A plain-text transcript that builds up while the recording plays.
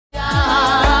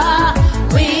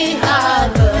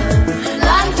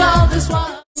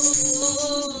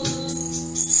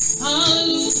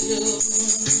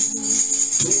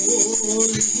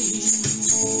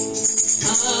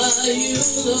you,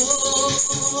 Lord,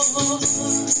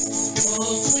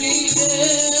 for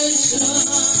creation,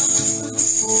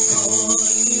 for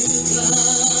you,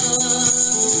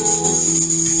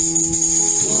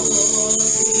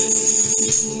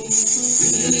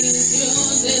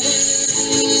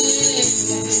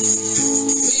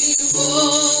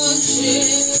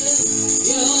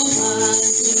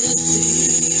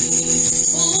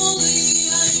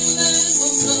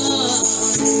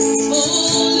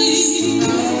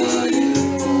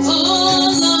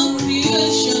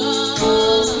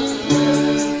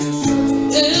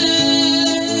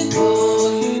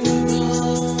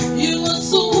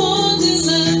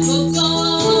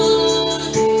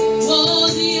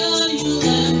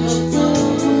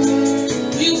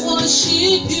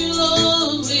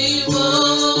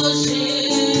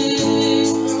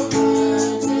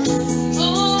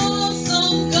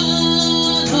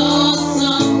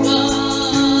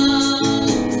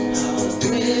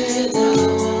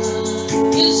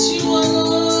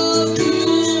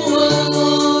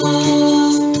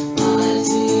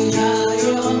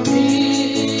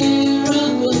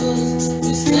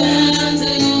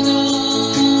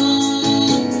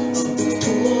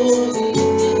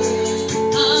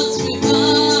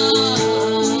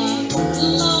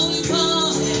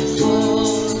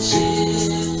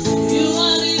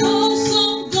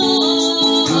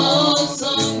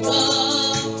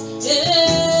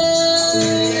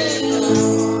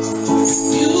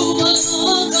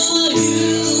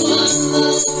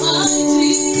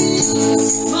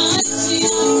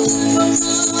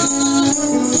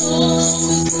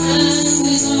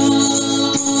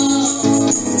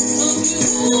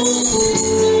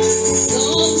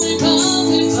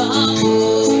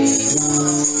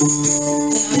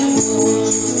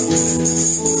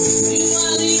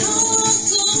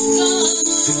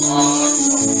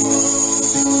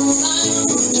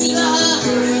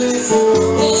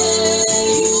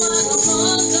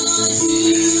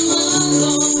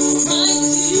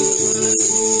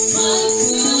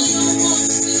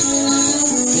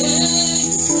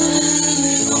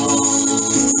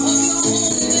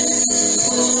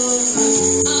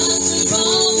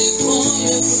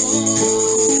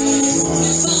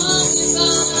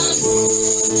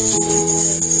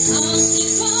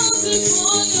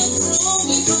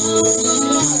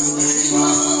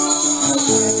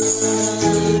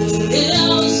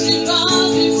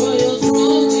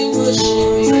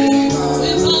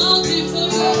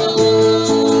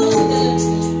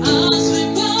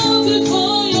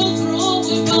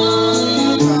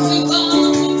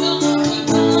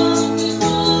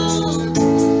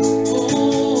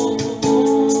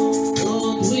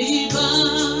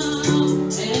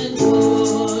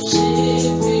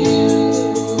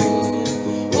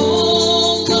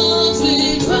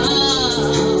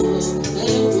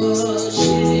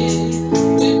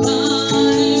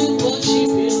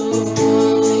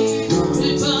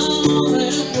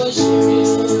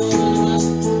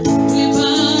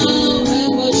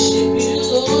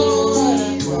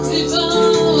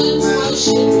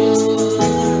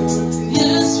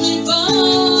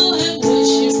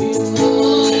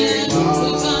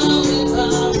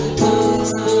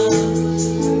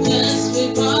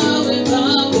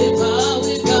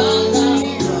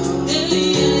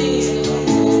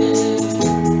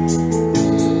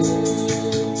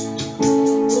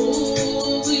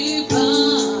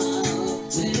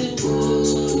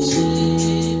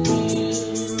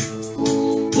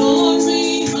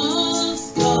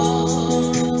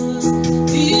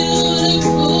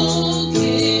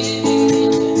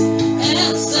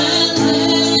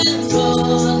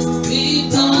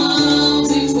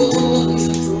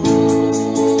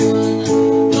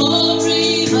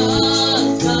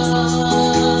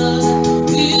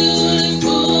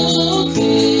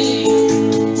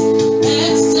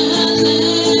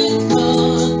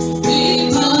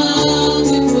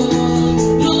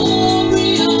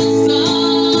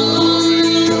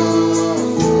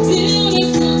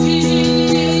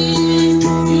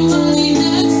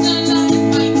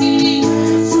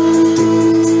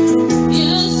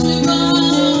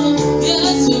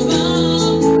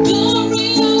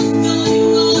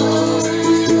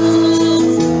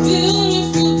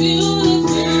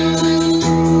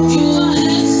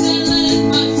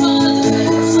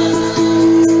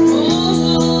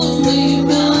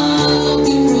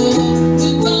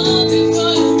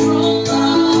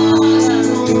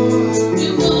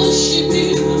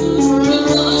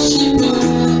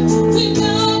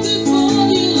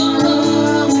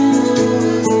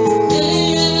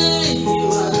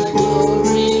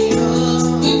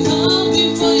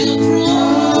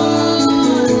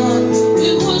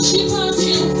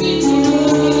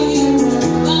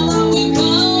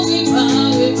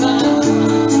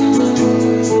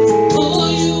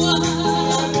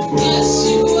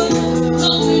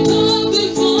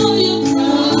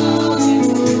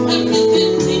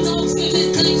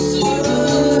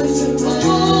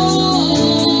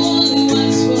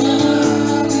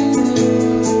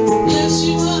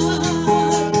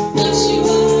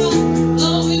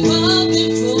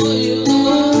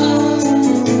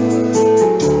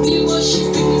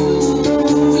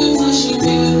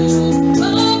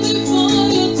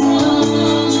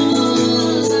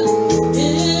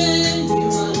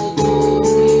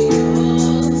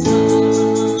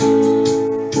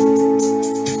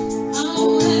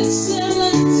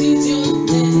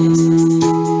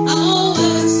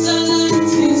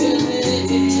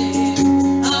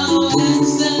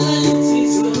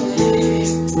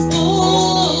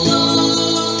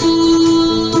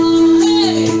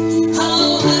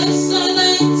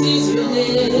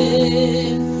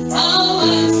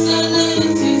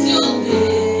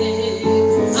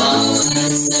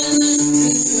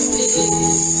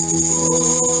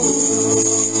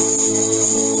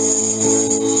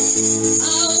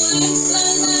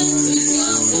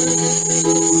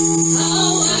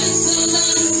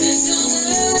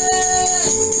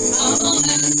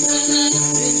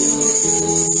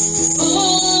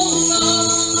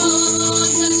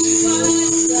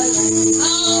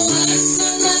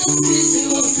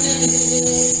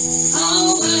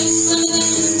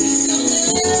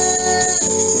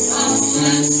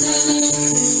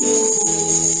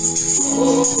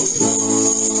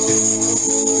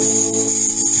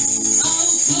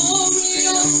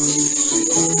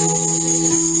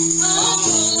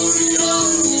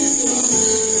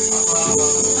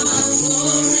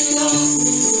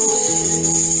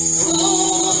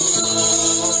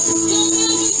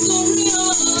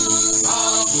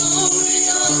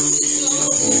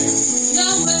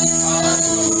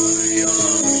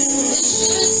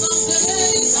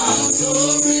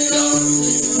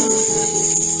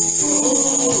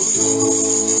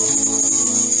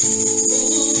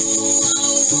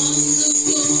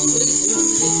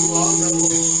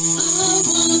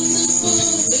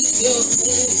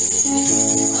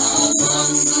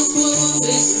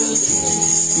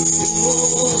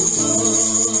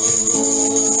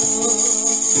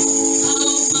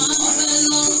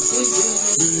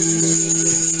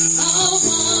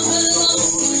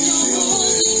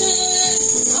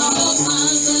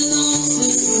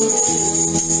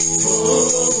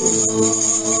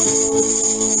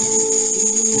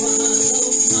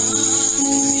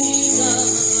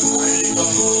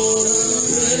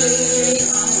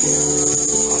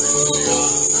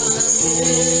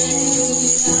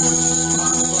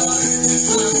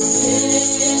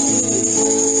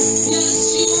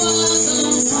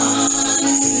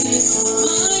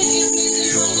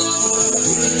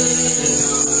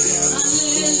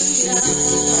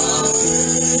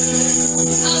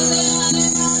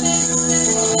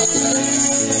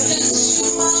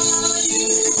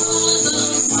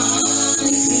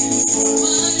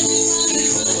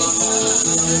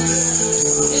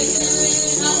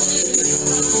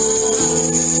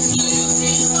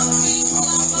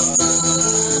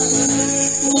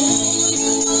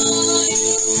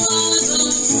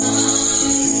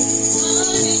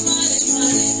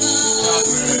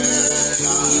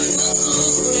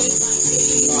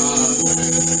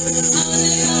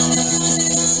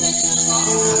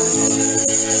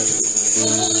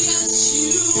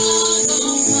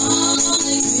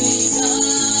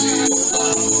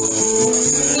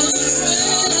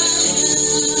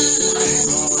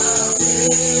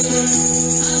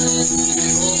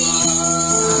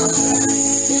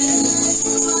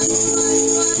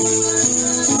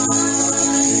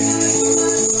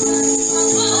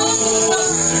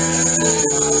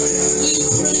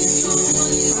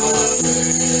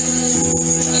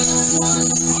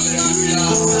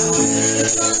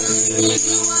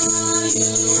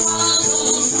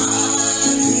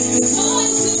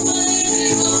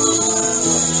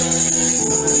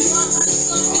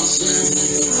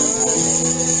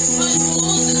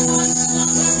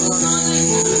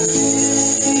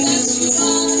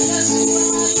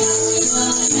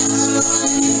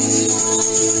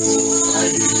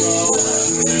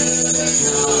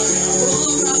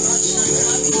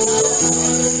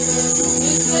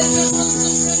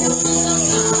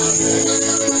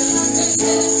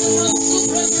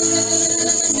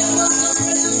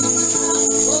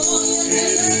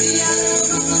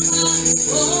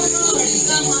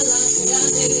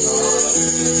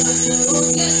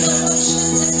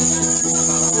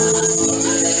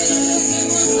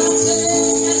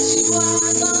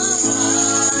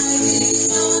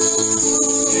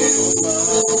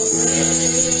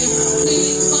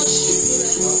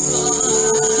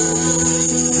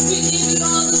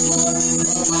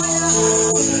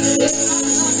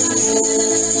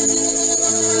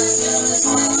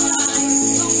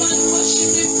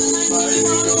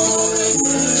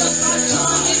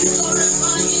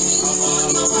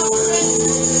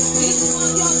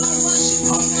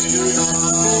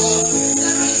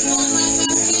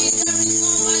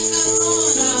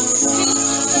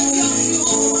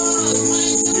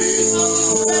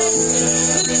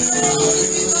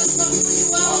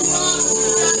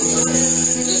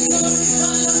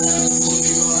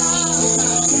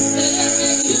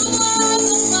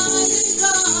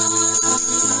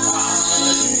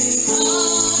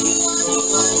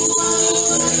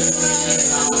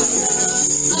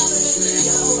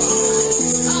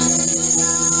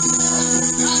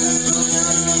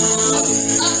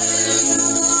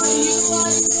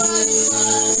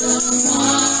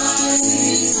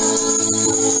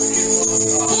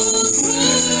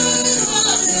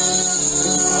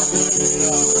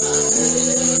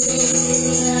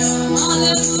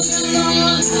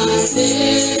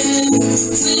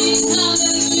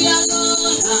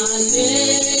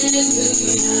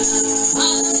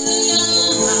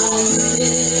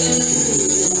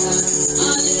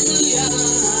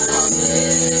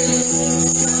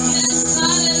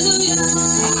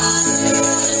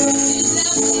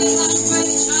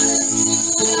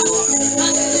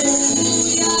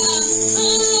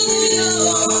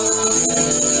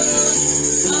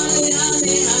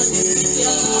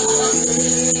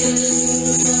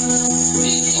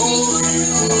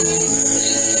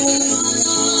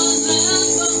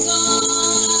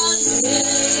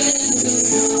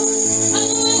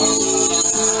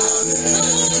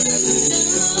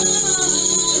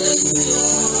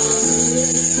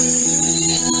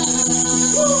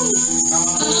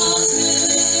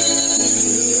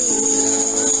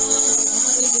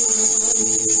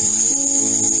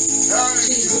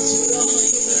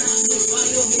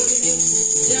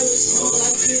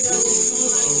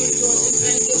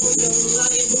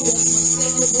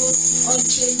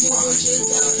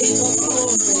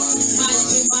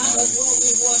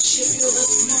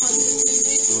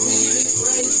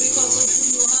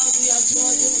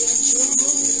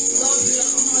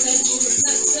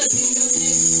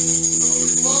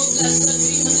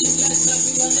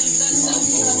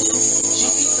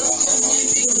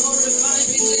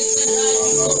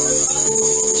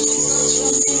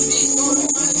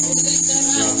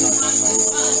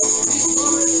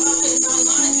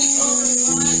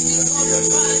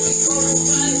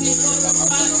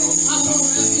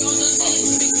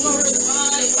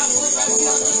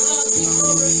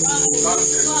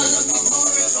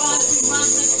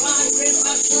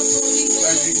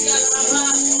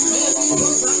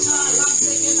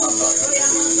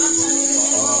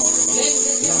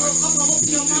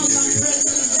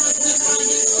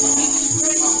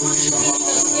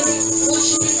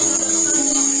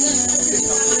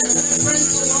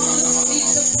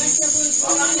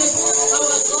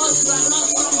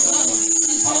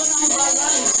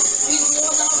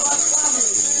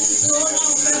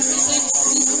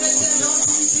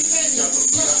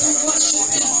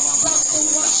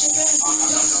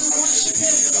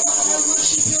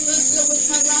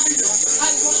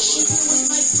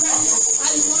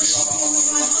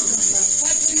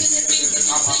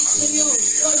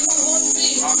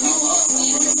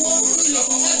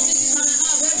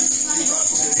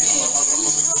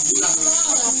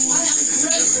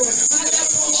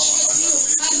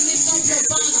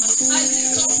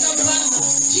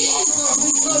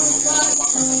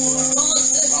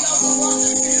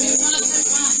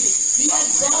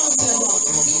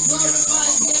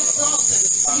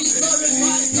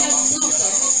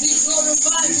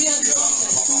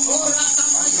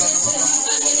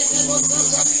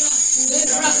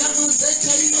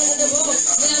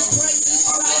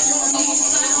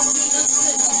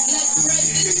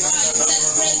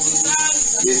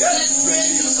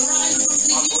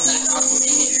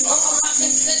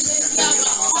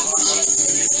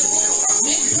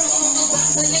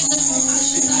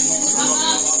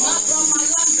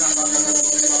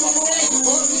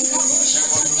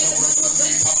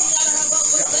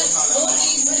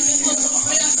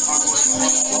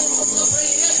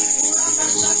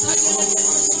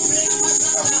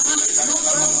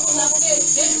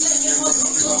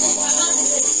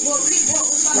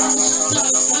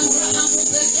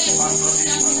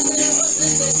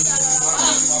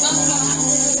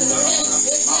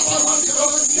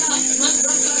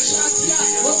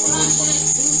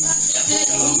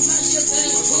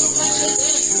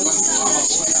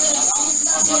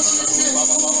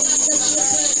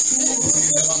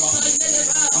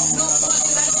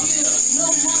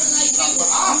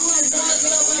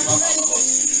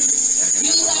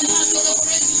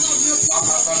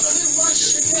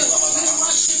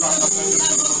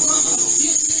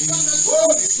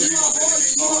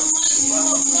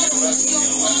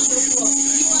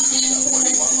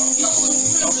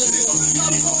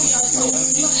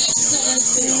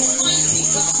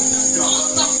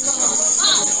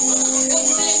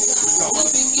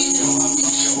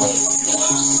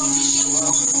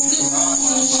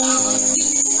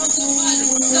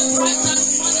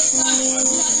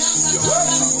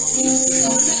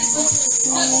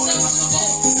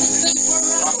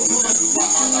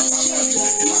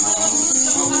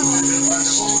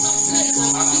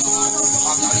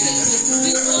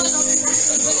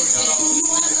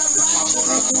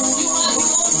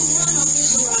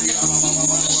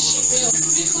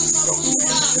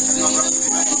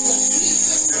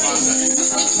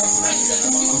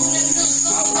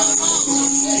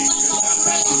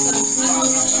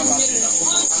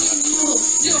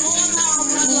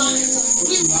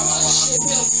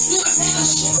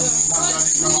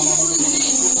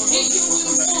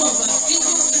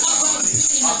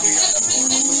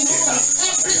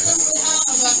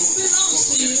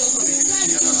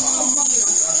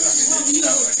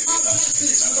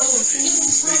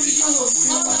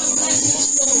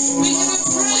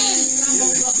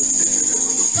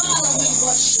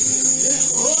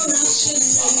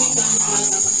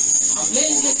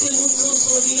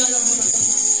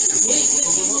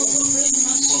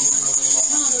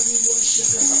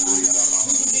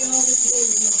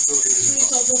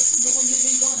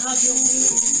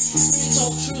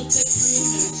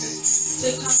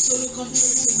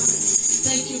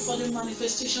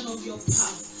 Manifestation of your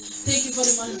power. Thank you for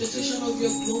the manifestation of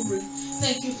your glory.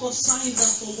 Thank you for signs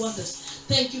and for wonders.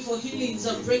 Thank you for healings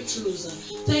and breakthroughs.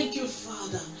 Thank you,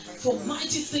 Father, for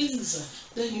mighty things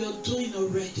that you're doing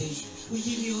already. We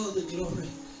give you all the glory.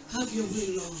 Have your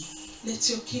way, Lord. Let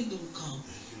your kingdom come.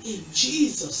 In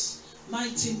Jesus'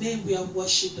 mighty name we have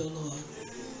worshipped the Lord.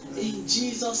 In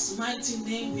Jesus' mighty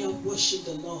name we have worshipped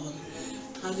the Lord.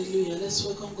 Hallelujah. Let's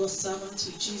welcome God's servant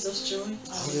to Jesus' joy.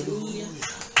 Hallelujah.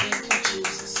 Thank you,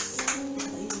 Jesus.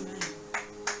 Amen.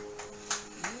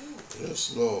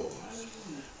 Yes, Lord.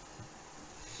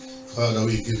 Father,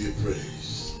 we give you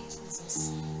praise.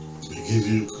 We give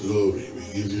you glory. We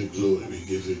give you glory. We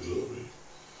give you glory.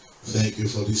 Thank you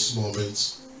for this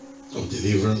moment of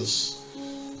deliverance.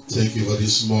 Thank you for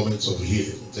this moment of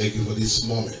healing. Thank you for this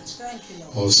moment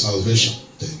of salvation.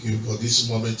 Thank you for this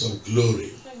moment of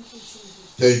glory.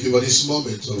 Thank you for this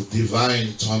moment of divine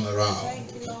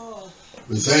turnaround.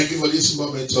 We thank you for this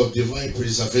moment of divine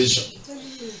preservation.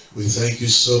 We thank you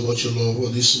so much, Lord, for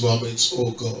this moment,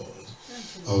 oh God,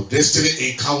 of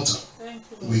destiny encounter.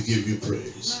 We give you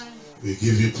praise. We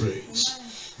give you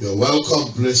praise. You are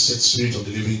welcome, blessed Spirit of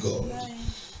the living God.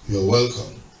 You are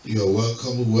welcome. You are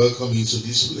welcome. We welcome you to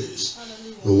this place.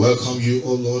 We welcome you,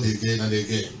 oh Lord, again and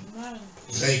again.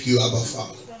 Thank you, Abba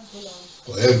Father,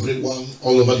 for everyone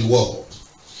all over the world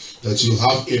that you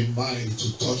have in mind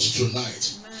to touch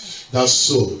tonight. That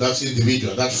soul, that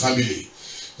individual, that family,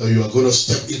 that you are going to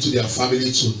step into their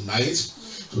family tonight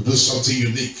to do something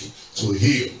unique, to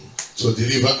heal, to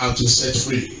deliver, and to set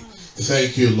free.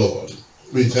 Thank you, Lord.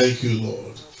 We thank you,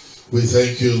 Lord. We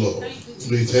thank you, Lord.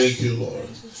 We thank you, Lord.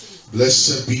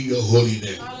 Blessed be your holy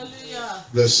name.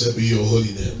 Blessed be your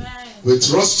holy name. We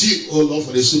trust you, oh Lord,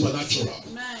 for the supernatural.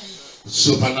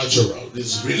 Supernatural.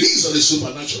 This release of the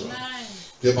supernatural.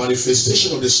 The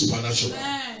manifestation of the supernatural.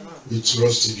 We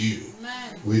trust in you.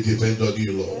 We depend on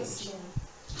you, Lord.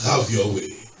 Have your way.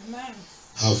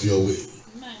 Have your way.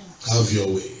 Have your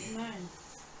way.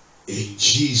 In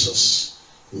Jesus'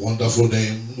 wonderful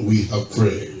name we have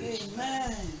prayed.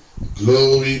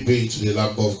 Glory be to the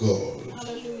Lamb of God.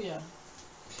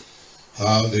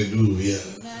 Hallelujah.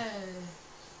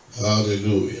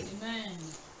 Hallelujah.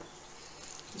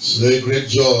 It's a great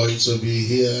joy to be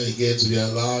here again, to be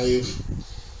alive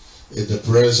in the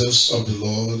presence of the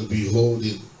Lord,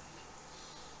 beholding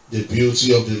the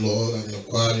beauty of the Lord and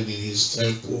inquiring in his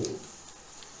temple.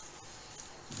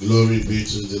 Glory be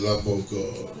to the Lamb of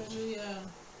God. Hallelujah.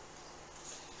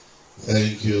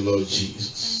 Thank you, Lord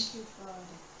Jesus. Thank you,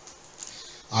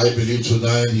 Father. I believe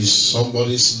tonight is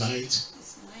somebody's night.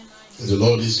 The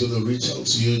Lord is going to reach out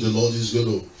to you. The Lord is going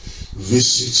to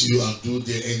visit you and do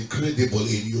the incredible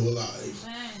in your life.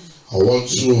 Amen. I want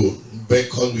to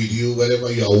beckon with you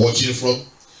wherever you are watching from,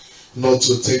 not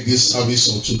to take this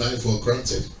service of tonight for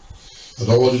granted. I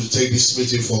don't want you to take this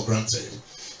meeting for granted.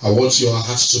 I want your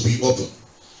hearts to be open.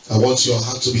 I want your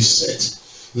heart to be set.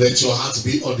 Let your heart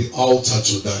be on the altar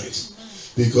tonight.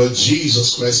 Because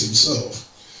Jesus Christ himself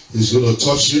is going to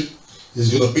touch you.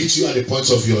 He's going to meet you at the point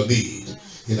of your need.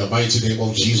 In the mighty name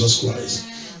of Jesus Christ.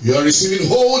 You are receiving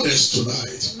wholeness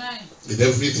tonight. In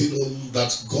everything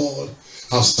that God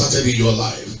has started in your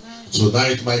life.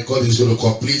 Tonight, my God is going to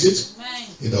complete it.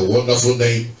 In the wonderful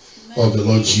name of the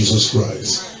Lord Jesus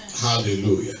Christ.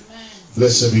 Hallelujah.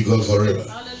 Blessed be God forever.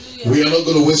 We are not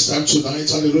going to waste time tonight.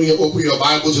 Hallelujah. Open your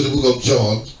Bible to the book of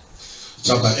John,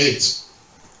 chapter 8.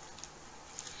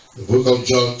 The book of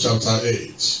John, chapter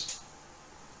 8.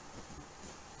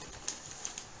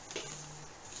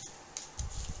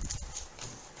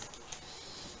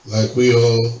 Like we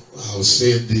all have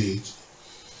said,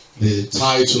 the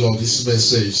title of this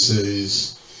message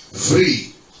says,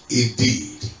 Free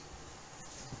Indeed.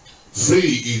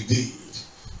 Free indeed.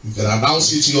 You can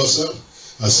announce it to yourself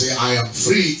and say, I am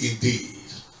free indeed.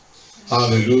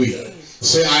 Hallelujah.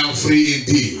 Say, I am free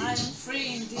indeed. I am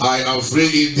free indeed. I am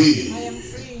free indeed. I am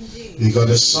free indeed. Because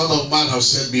the Son of Man has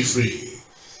set me free.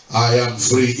 I am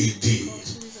free indeed.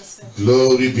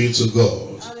 Glory be to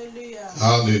God. Hallelujah.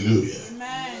 Hallelujah.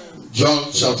 Amen.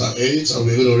 John chapter 8, and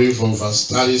we're going to read from verse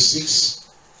 36.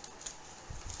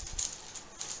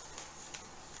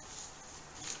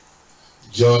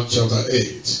 John chapter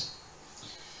 8.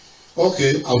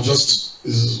 Okay, I'll just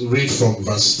read from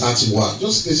verse 31.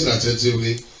 Just listen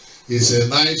attentively. It's a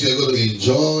night you're going to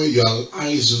enjoy. Your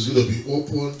eyes is going to be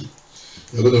opened.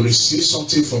 You're going to receive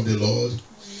something from the Lord.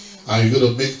 And you're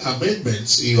going to make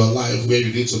amendments in your life where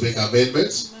you need to make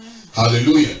amendments. Amen.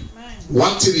 Hallelujah. Amen.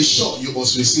 One thing is sure, you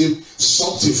must receive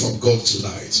something from God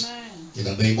tonight. Amen. In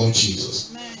the name of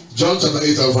Jesus. Amen. John chapter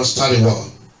 8 and verse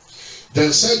 31.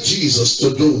 Then said Jesus to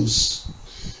those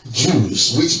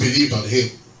Jews which believed on him,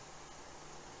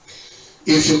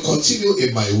 if you continue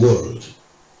in my word,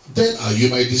 then are you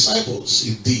my disciples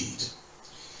indeed.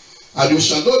 And you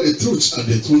shall know the truth, and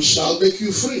the truth shall make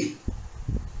you free.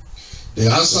 They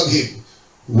answered him,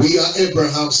 we are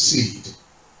Abraham's seed,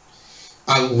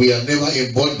 and we are never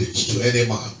in bondage to any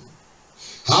man.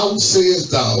 How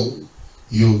sayest thou,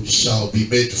 you shall be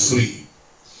made free?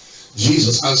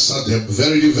 Jesus answered them,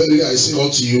 verily, verily, I say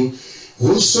unto you,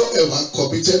 whosoever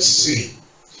committed sin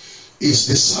is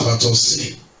the servant of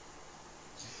sin.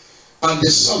 And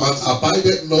the servant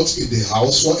abideth not in the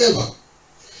house forever,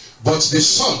 but the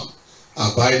Son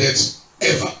abideth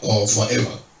ever or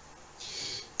forever.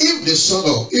 If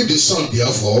the Son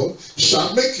therefore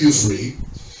shall make you free,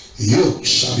 you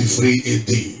shall be free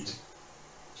indeed.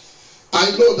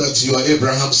 I know that you are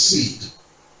Abraham's seed,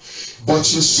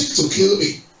 but you seek to kill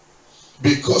me,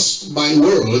 because my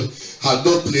word had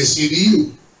no place in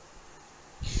you.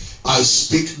 I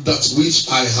speak that which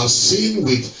I have seen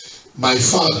with my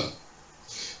Father,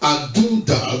 and do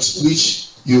that which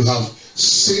you have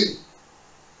seen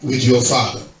with your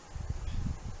father.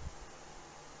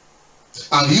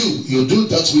 And you do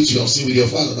that which you have seen with your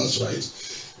father. That's right.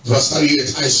 Verse 38.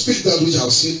 I speak that which I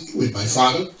have seen with my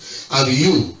father, and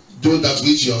you do that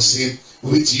which you have seen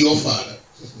with your father.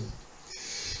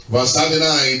 Verse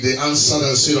 39. They answered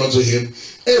and said unto him,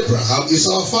 Abraham is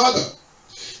our father.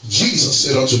 Jesus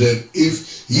said unto them,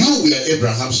 if you were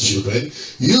Abraham's children,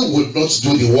 you would not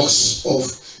do the works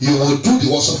of you will do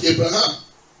the works of Abraham.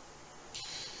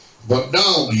 But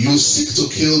now you seek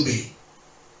to kill me,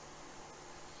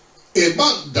 a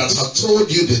man that hath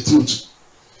told you the truth,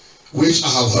 which I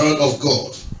have heard of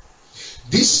God.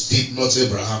 This did not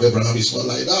Abraham. Abraham is not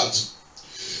like that.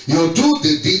 You do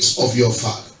the deeds of your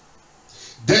father.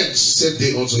 Then said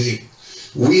they unto him,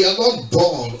 we are not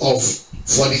born of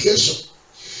fornication.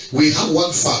 We have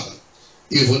one Father,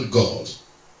 even God.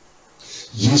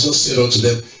 Jesus said unto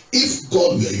them, if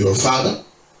God were your Father,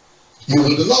 you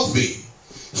would love me,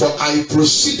 for I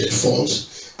proceeded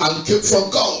forth and came from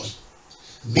God.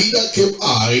 Neither came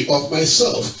I of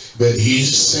myself, but he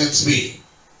sent me.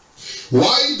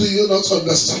 Why do you not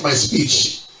understand my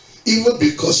speech, even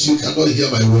because you cannot hear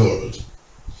my word?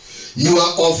 You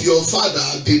are of your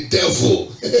father, the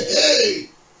devil.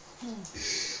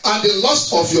 And the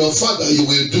lust of your father you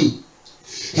will do.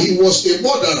 He was a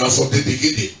murderer from the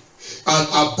beginning, and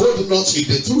abode not in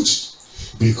the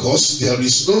truth, because there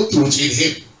is no truth in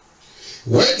him.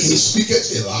 When he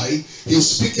speaketh a lie, he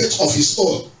speaketh of his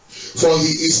own, for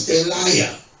he is a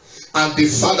liar, and the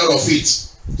father of it.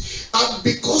 And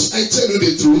because I tell you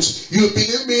the truth, you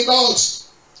believe me not.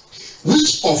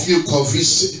 Which of you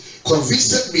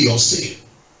convinced me of sin?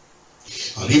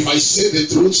 And if I say the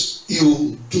truth,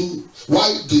 you do.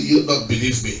 Why do you not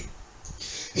believe me?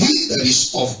 He that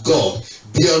is of God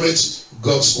beareth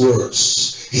God's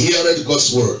words, heareth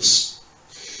God's words.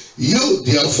 You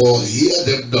therefore hear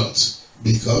them not,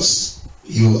 because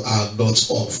you are not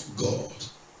of God.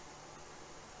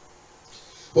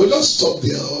 We'll just stop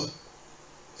there.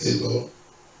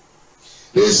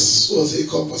 This was a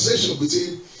conversation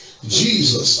between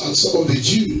Jesus and some of the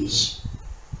Jews.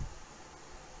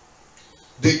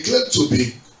 They claimed to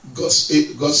be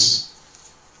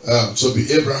to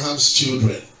be Abraham's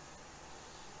children.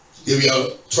 They were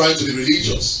trying to be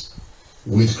religious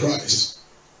with Christ.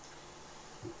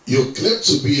 You claim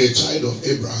to be a child of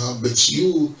Abraham, but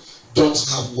you don't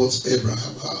have what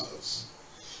Abraham has.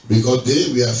 Because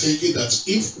they were thinking that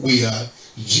if we are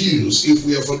Jews, if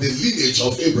we are from the lineage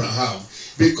of Abraham,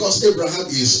 because Abraham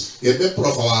is a member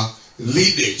of our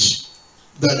lineage,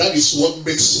 that is what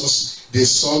makes us the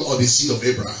son or the seed of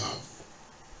Abraham.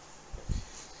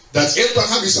 That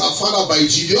Abraham is our father by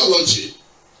genealogy.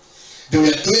 They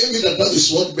were claiming that is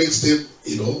what makes them,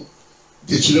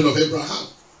 the children of Abraham.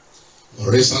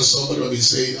 For instance, somebody will be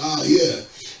saying, yeah,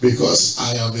 because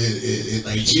I am in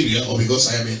Nigeria, or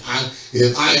because I am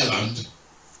in Ireland.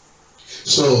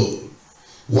 So,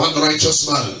 one righteous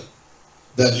man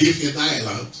that lives in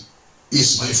Ireland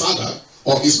is my father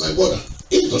or is my mother.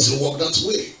 It doesn't work that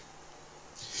way.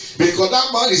 Because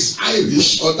that man is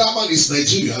Irish or that man is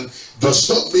Nigerian does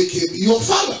not make him your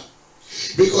father.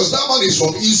 Because that man is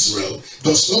from Israel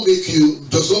does not make him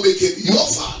your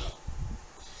father.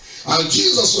 And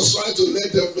Jesus was trying to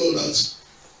let them know that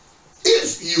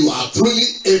if you are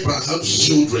truly Abraham's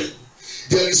children,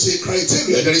 there is a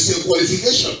criteria, there is a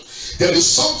qualification, there is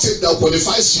something that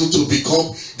qualifies you to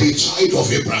become the child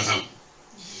of Abraham.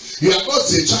 You are not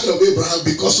a child of Abraham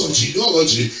because of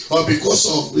genealogy or because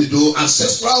of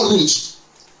ancestral roots.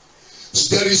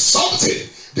 There is something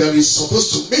that is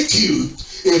supposed to make you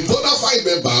a bona fide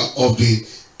member of the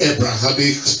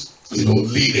Abrahamic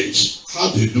lineage.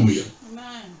 Hallelujah.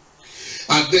 Amen.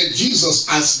 And then Jesus,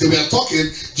 as they were talking,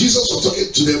 Jesus was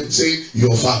talking to them saying,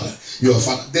 your father, your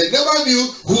father. They never knew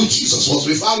who Jesus was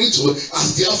referring to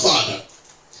as their father.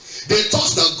 They thought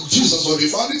that Jesus was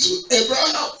referring to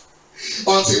Abraham.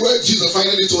 Until when Jesus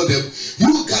finally told them,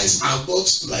 you guys are not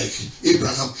like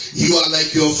Abraham, you are like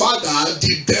your father,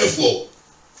 the devil.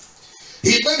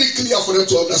 He made it clear for them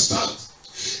to understand.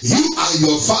 You are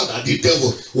your father, the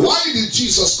devil. Why did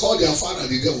Jesus call their father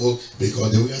the devil?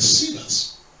 Because they were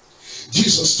sinners.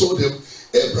 Jesus told them,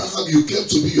 Abraham, you claim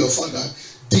to be your father,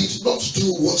 did not do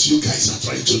what you guys are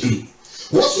trying to do.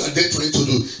 What are they trying to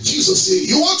do? Jesus said,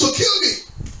 you want to kill me?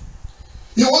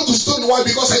 You want to stone me? Why?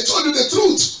 Because I told you the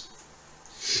truth.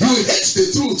 You hate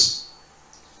the truth.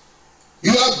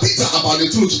 You are bitter about the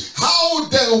truth. How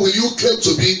then will you claim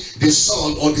to be the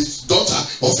son or the daughter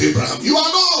of Abraham? You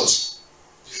are not.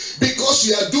 Because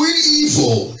you are doing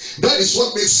evil. That is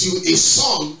what makes you a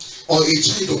son or a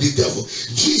child of the devil.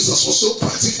 Jesus was so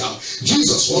practical.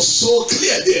 Jesus was so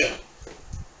clear there.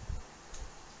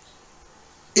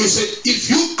 He said, if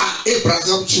you are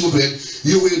Abraham's children,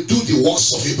 you will do the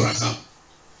works of Abraham.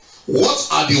 What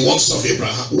are the works of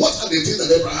Abraham? What are the things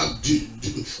that Abraham did?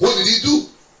 What did he do?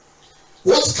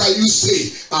 What can you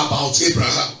say about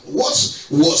Abraham? What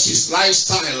was his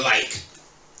lifestyle like?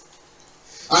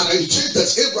 And I checked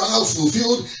that Abraham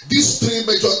fulfilled these three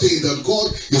major things that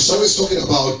God is always talking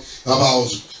about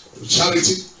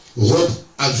charity, hope,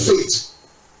 and faith.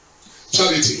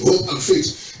 Charity, hope, and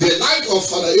faith. The life of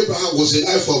Father Abraham was a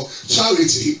life of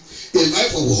charity, a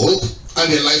life of hope,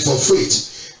 and a life of faith.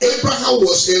 Abraham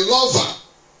was a lover.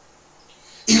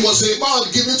 He was a man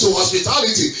given to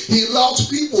hospitality. He loved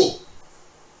people.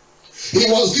 He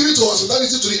was given to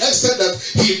hospitality to the extent that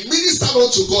he ministered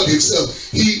unto God himself.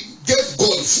 He gave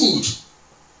God food.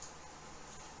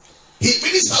 He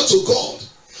ministered to God.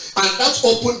 And that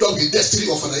opened up the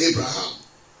destiny of Father Abraham.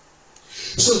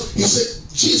 So he said,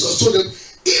 Jesus told him,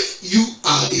 if you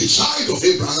are a child of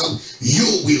Abraham,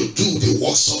 you will do the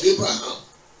works of Abraham.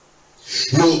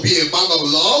 You will be a man of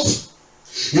love,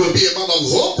 you will be a man of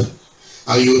hope,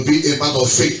 and you will be a man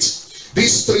of faith.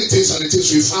 These three things are the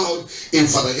things we found in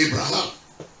Father Abraham.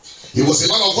 He was a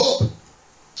man of hope.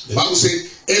 The Bible said,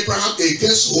 Abraham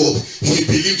against hope, he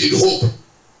believed in hope.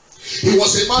 He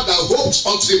was a man that hoped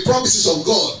unto the promises of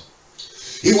God.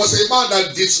 He was a man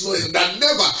that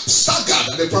never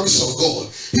staggered at the promises of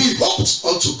God. He hoped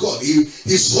unto God.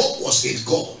 His hope was in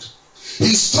God.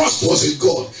 His trust was in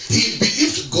God. He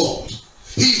believed God.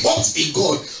 He hoped in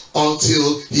God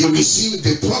until he received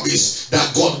the promise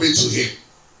that God made to him.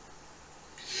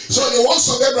 So in the words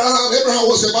of Abraham, Abraham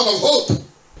was a man of hope.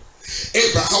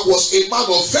 Abraham was a man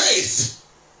of faith.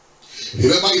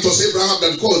 Remember, it was Abraham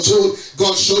that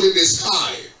God showed him the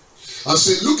sky and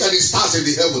said, look at the stars in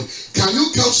the heaven. Can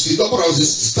you count the number of the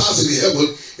stars in the heaven?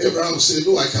 Abraham said,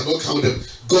 no, I cannot count them.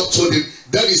 God told him,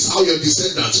 that is how your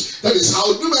descendants, that is how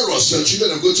numerous your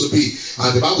children are going to be.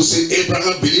 And the Bible said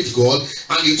Abraham believed God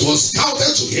and it was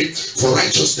counted to him for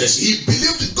righteousness. He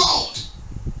believed God.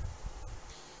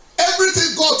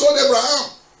 Everything God told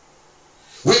Abraham.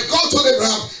 When God told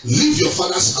Abraham, leave your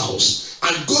father's house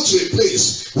and go to a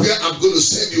place where I'm going to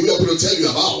send you, where I'm going to tell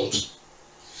you about.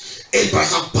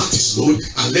 Abraham packed his load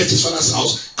and left his father's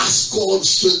house, asked God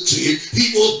straight to him.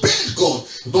 He obeyed God,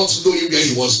 not knowing where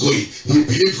he was going. He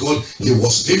believed God. He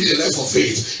was living a life of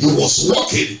faith. He was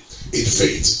walking in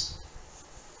faith.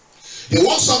 The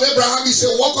works of Abraham is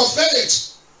a work of faith.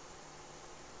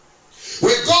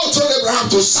 When God told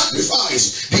Abraham to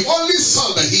sacrifice the only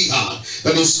son that he had,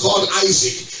 that is called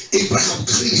Isaac, Abraham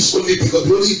carried his only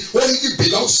begotten, only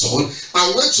beloved son, and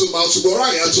went to Mount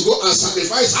Moriah to go and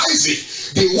sacrifice Isaac.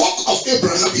 The work of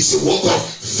Abraham is a work of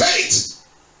faith.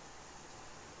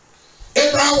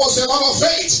 Abraham was a man of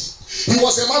faith. He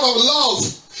was a man of love.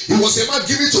 He was a man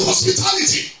given to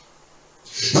hospitality.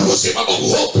 He was a man of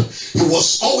hope. He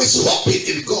was always hoping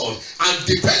in God and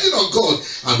depending on God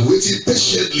and waiting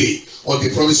patiently on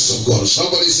the promises of God.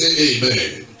 Somebody say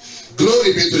amen.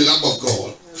 Glory be to the Lamb of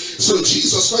God. So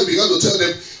Jesus Christ began to tell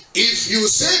them, if you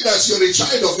say that you're a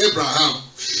child of Abraham,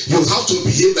 you have to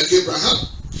behave like Abraham.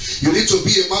 You need to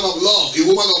be a man of love, a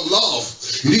woman of love.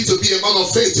 You need to be a man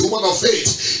of faith, a woman of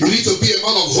faith. You need to be a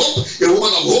man of hope, a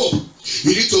woman of hope.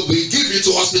 You need to be given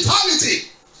to hospitality.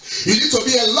 You need to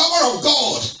be a lover of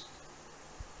God.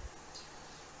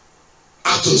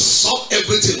 And to sum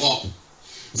everything up,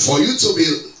 for you to be,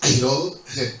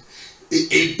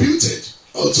 imputed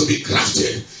or to be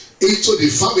grafted into the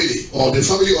family or the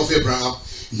family of Abraham,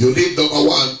 you need, number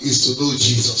one, is to know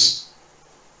Jesus.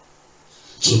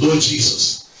 To know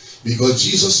Jesus. Because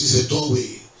Jesus is a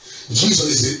doorway.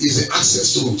 Jesus is an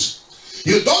access route.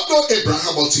 You don't know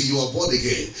Abraham until you are born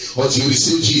again, until you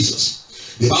receive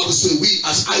Jesus. The Bible says we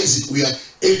as Isaac, we are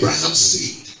Abraham's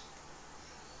seed.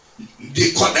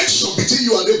 The connection between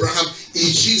you and Abraham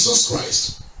is Jesus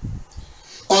Christ.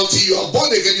 Until you are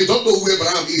born again, you don't know who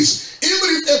Abraham is. Even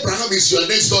if Abraham is your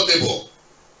next door neighbor,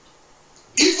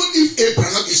 even if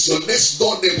Abraham is your next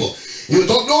door neighbor, you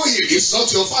don't know him. It's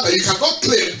not your father. You cannot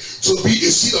claim to be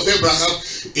a seed of Abraham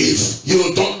if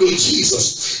you don't know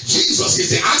Jesus. Jesus is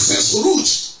the access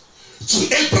route to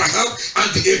Abraham and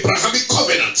the Abrahamic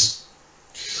covenant.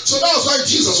 So that was why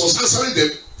Jesus was answering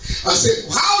them and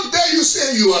said, how dare you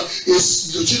say you are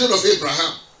the children of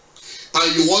Abraham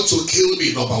and you want to kill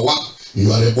me? Number one,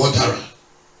 you are a murderer.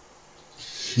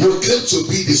 You claim to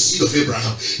be the seed of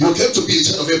Abraham. You claim to be a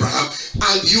child of Abraham,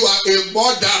 and you are a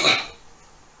murderer.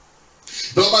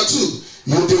 Number two,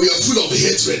 they were full of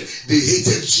hatred. They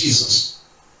hated Jesus.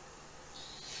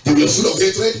 They were full of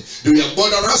hatred. They were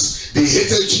murderers. They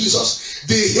hated Jesus.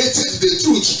 They hated the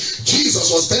truth. Jesus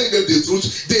was telling them the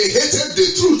truth. They hated the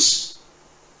truth.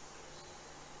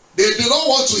 They do not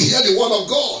want to hear the word of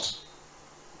God.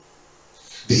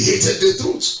 They hated the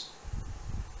truth.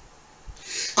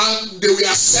 And they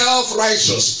were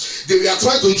self-righteous. They were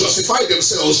trying to justify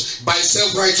themselves by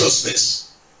self-righteousness.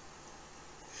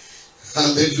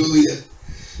 Hallelujah.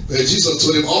 But Jesus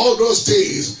told them, all those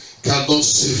things cannot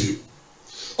save you.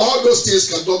 All those things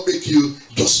cannot make you,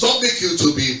 does not make you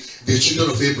to be the children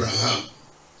of Abraham.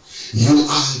 You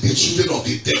are the children of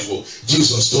the devil.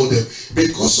 Jesus told them,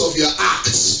 because of your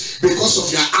acts, because of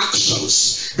your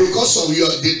actions, because of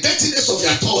the dirtiness of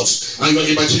your thoughts and your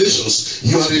imaginations,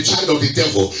 you are the child of the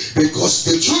devil. Because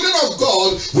the children of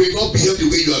God will not behave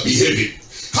the way you are behaving.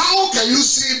 How can you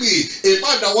see me, a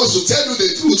man that wants to tell you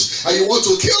the truth, and you want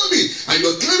to kill me, and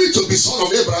you're claiming to be son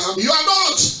of Abraham? You are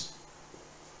not.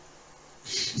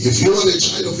 If you are a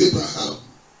child of Abraham,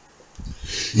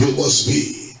 you must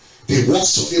be, the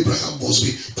works of Abraham must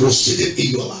be proceeding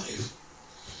in your life.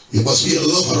 You must be a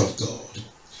lover of God.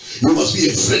 You must be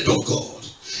a friend of God.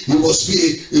 You must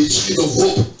be a child of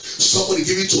hope. Somebody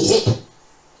give it to hope.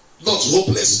 Not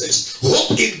hopelessness.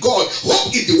 Hope in God.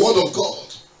 Hope in the word of God.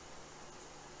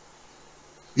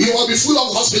 You must be full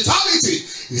of hospitality,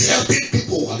 helping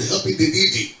people and helping the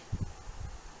needy.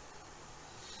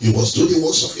 You must do the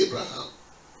works of Abraham.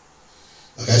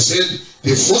 Like I said,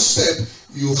 the first step,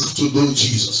 you have to know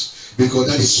Jesus. Because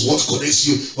that is what connects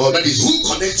you, or that is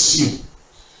who connects you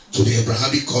to the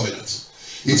Abrahamic covenant.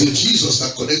 It is Jesus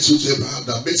that connects you to Abraham,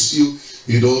 that makes you,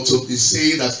 to be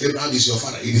saying that Abraham is your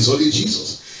father. It is only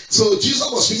Jesus. So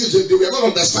Jesus was speaking to them. They were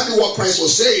not understanding what Christ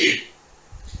was saying.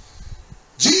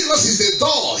 Jesus is the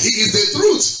door. He is the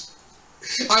truth.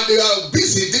 And they are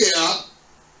busy there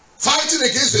fighting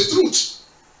against the truth.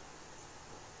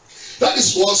 That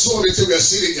is what some of the things we are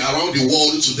seeing around the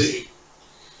world today.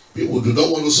 People do not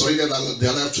want to surrender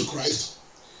their life to Christ.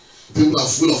 People are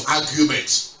full of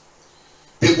arguments.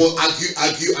 People argue.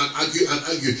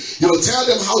 You will tell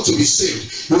them how to be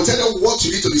saved. You will tell them what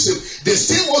you need to be saved. They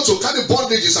still want to carry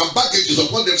bondages and baggages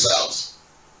upon themselves.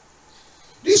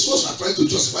 These ones are trying to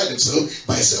justify themselves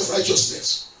by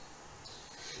self-righteousness.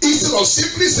 Instead of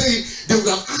simply saying, they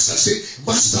would have asked and say,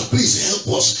 Master, please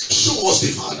help us. Show us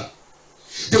the Father.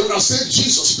 They would have said,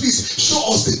 Jesus, please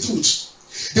show us the truth.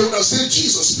 They would have said,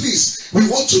 Jesus, please, we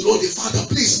want to know the Father.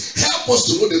 Please help us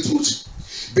to know the truth.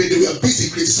 But they were busy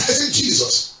criticizing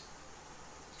Jesus.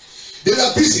 They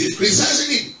were busy criticizing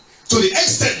him to the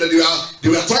extent that they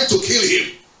were trying to kill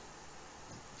him.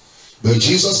 But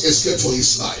Jesus escaped for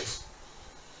his life.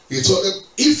 He told them,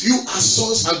 if you are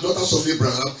sons and daughters of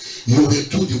Abraham, you will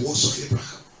do the works of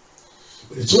Abraham.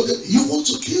 But he told them, you want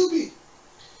to kill me?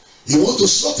 You want to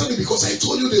slaughter me because I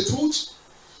told you the truth?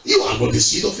 You are not the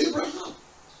seed of Abraham.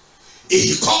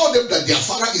 He called them that their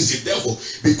father is the devil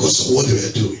because of what they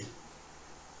were doing.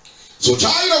 So,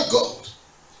 child of God,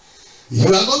 you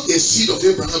are not a seed of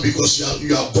Abraham because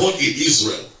you are born in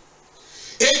Israel.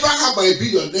 Abraham might be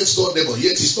your next door neighbor,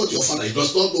 yet he's not your father. He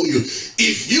does not know you.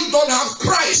 If you don't have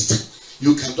Christ,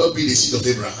 you cannot be the seed of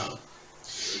Abraham.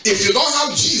 If you don't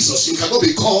have Jesus, you cannot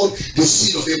be called the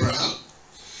seed of Abraham.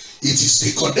 It is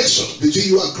the connection between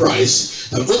you and Christ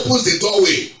that opens the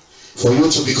doorway for you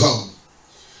to become,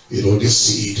 the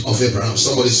seed of Abraham.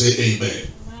 Somebody say amen.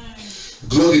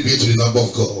 Glory be to the Lamb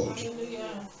of God.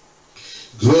 Hallelujah.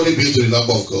 Glory be to the Lamb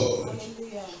of God.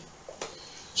 Hallelujah.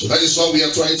 So that is what we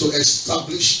are trying to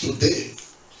establish today.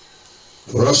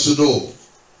 For us to know.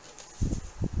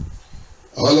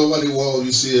 All over the world,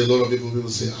 you see a lot of people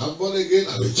say, I'm born again,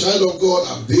 I'm a child of God,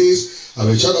 I'm this, I'm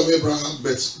a child of Abraham,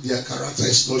 but their character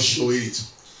is not showing it.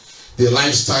 Their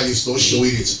lifestyle is not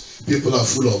showing it. People are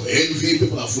full of envy,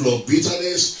 people are full of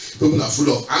bitterness, people are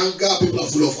full of anger, people are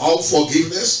full of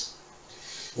unforgiveness.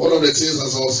 One of the things,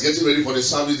 as I was getting ready for the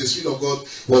service, the Spirit of God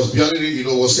was bearing,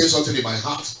 was saying something in my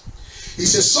heart. He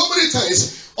says, so many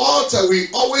times, we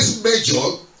always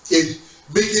measure in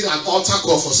making an altar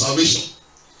call for salvation.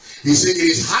 He said it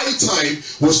is high time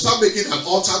we start making an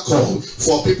altar call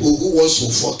for people who want to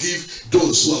forgive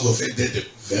those who have offended them.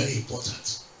 Very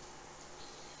important.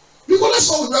 Because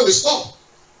that's all where we stop.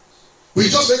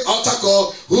 We just make altar call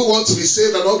who want to be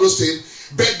saved and all those things.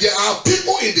 But there are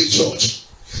people in the church.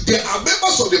 There are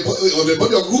members of the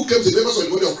body of who came to members of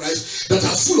the body of Christ that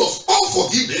are full of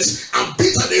unforgiveness and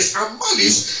bitterness and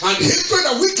malice and hatred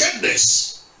and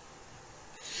wickedness.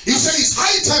 He said it's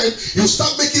high time you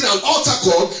start making an altar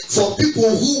call for people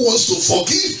who wants to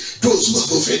forgive those who have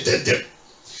offended them.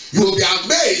 You will be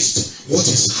amazed what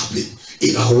is happening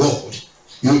in our world.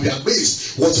 You will be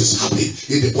amazed what is happening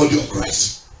in the body of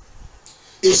Christ.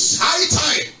 It's high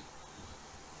time.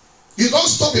 You don't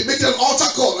stop in making an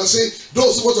altar call and say,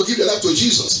 those who want to give their life to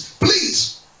Jesus,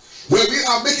 please, when we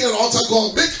are making an altar call,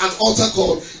 make an altar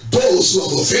call. Those who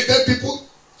have offended people,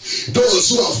 those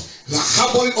who have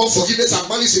harboring unforgiveness and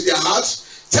malice in their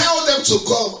hearts, tell them to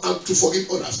come and to forgive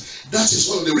others. That is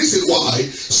one of the reasons why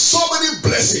so many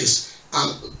blessings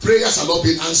and prayers are not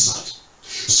being answered.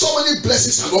 So many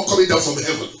blessings are not coming down from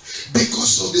heaven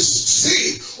because of this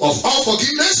sin of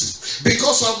unforgiveness,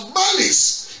 because of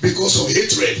malice, because of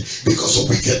hatred, because of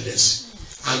wickedness,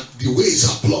 and the ways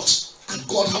are blocked, and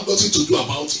God has nothing to do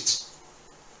about it.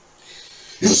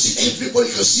 You see, everybody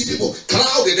can see people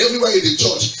crowded everywhere in the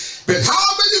church. But how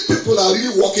many people are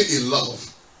really walking in love?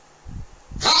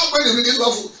 How many really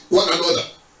love one another?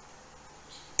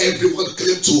 Everyone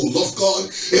claims to love God.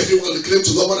 Everyone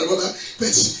claims to love one another.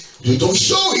 But you don't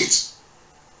show it.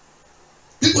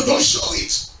 People don't show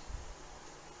it.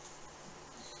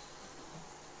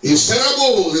 It's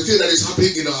terrible the thing that is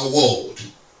happening in our world.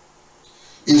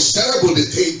 It's terrible the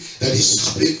thing that is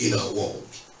happening in our world.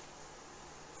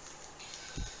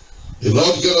 The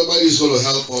Lord God Almighty is going to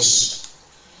help us.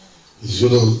 He's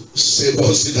going to save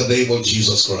us in the name of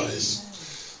Jesus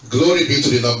Christ. Glory be to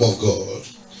the Lamb of God.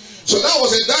 So that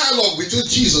was a dialogue between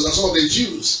Jesus and some of the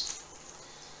Jews.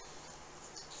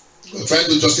 They were trying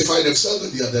to justify themselves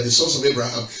that they are the sons of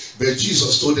Abraham. But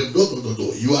Jesus told them,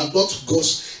 no. You are not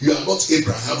God's, you are not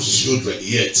Abraham's children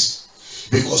yet.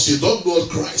 Because you don't know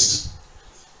Christ.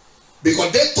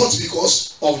 Because they thought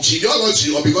because of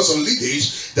genealogy or because of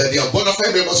lineage that they are bona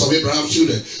fide members of Abraham's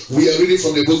children. We are reading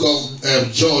from the book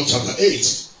of John chapter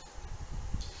 8.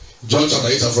 John chapter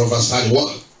 8 and from verse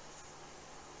 31.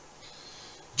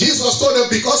 Jesus told them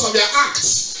because of your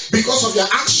acts, because of your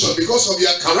action, because of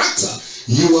your character,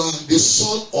 you are the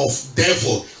son of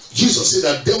devil. Jesus said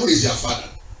that devil is your father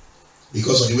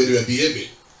because of the way they were behaving.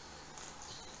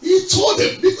 He told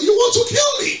them, you want to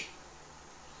kill me.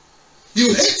 You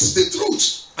hate the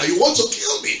truth and you want to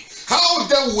kill me. How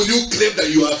then will you claim that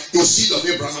you are a seed of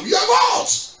Abraham? You are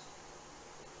not.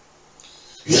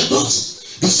 You are not.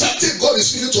 The same thing God is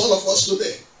speaking to all of us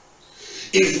today.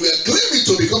 If we are claiming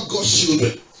to become God's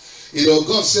children,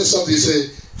 God says something. He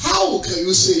said, how can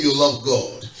you say you love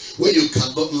God when you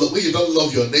cannot love, when you don't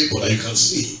love your neighbor that you can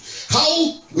see?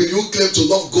 How will you claim to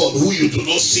love God who you do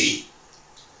not see?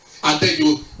 And then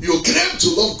you claim to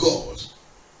love God.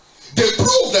 The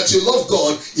proof that you love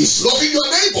God is loving your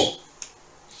neighbor.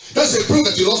 That's the proof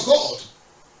that you love God.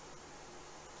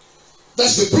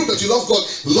 That's the proof that you love God.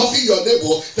 Loving your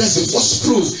neighbor, that's the first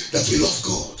proof that we love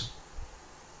God.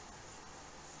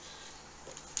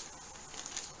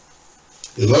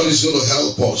 The Lord is going to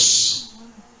help us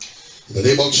in the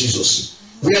name of Jesus.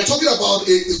 We are talking about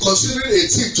considering a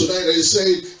theme tonight that is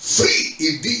saying, free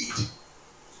indeed.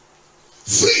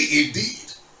 Free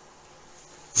indeed.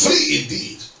 Free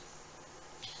indeed.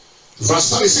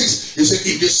 Verse 36, he said,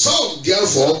 if the Son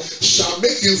therefore shall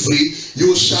make you free,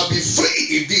 you shall be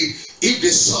free indeed. If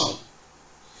the Son.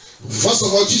 First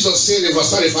of all, Jesus said in verse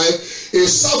 35, a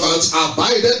servant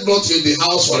abideth not in the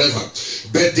house forever,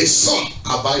 but the Son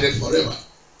abideth forever.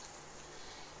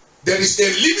 There is a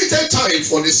limited time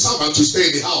for the servant to stay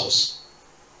in the house.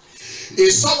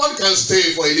 someone can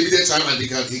stay for a limited time and he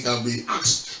can be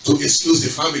asked to excuse the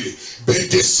family. But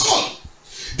the son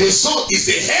is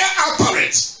the heir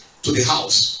apparent to the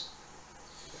house.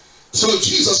 So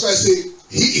Jesus Christ said,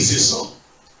 he is his son.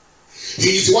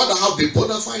 He is the one that has the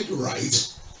bona fide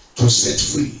right to set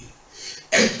free.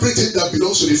 Everything that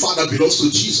belongs to the Father belongs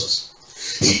to Jesus.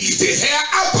 He is the heir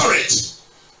apparent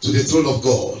to the throne of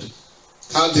God.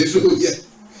 Hallelujah.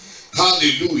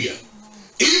 Hallelujah.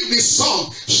 If the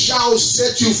Son shall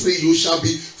set you free, you shall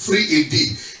be free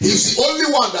indeed. He's the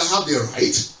only one that has the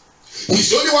right. He's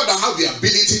the only one that has the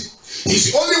ability.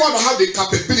 He's the only one that has the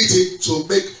capability to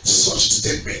make such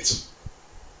statement.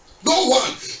 No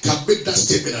one can make that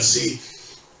statement and say,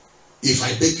 if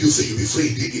I make you free, you'll be free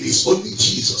indeed. It is only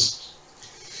Jesus.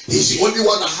 He's the only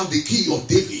one that has the key of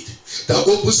David that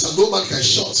opens and no man can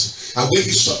shut. And when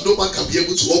he shut, no man can be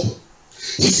able to open.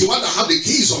 He's the one that has the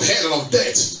keys of hell and of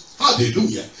death.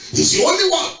 Hallelujah. He's the only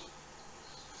one.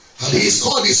 And he is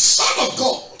called the Son of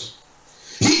God.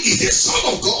 He is the Son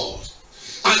of God.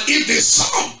 And if the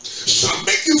Son shall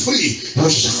make you free, you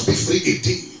shall be free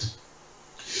indeed.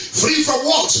 Free from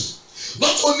what?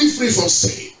 Not only free from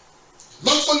sin,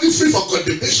 not only free from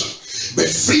condemnation, but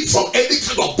free from any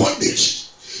kind of bondage,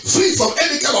 free from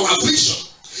any kind of affliction,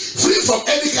 free from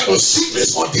any kind of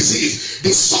sickness or disease.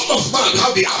 The Son of Man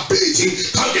has the ability,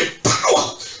 has the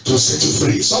power to set you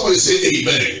free. Somebody say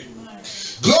amen. Amen.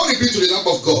 Glory be to the Lamb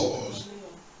of God.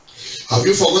 Have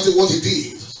you forgotten what he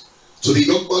did to the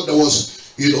young man that was,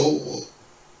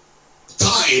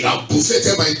 tied and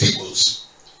buffeted by demons?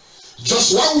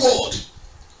 Just one word,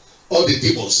 all the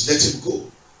demons let him go.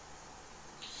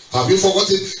 Have you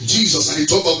forgotten Jesus and the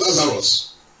tomb of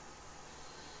Lazarus?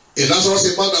 In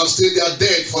Lazarus, a man that stayed there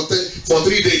dead for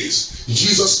 3 days.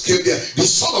 Jesus came there. The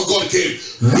Son of God came.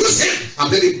 Loose him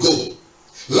and let him go.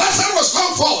 Lazarus,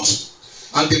 come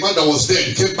forth. And the man that was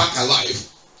dead came back alive.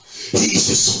 He is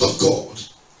the Son of God.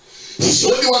 He's the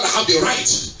only one that has the right.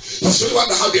 He's the only one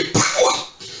that has the power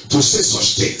to say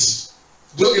such things.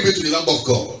 Glory be to the Lamb of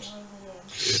God.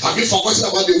 Have you forgotten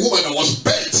about the woman that was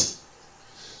bent?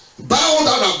 Bowed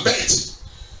down and bent.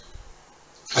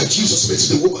 And Jesus met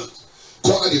the woman,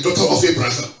 called her the daughter of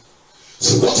Abraham.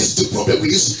 So what is the problem with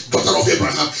this daughter of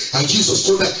Abraham? And Jesus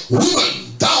told her,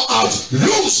 woman, thou art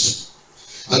loose.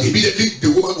 And immediately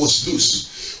the woman was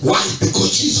loose. Why?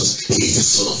 Because Jesus, he is the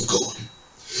Son of God.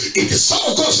 If the Son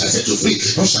of God shall set you free,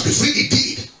 you shall be free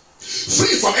indeed.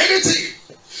 Free from anything.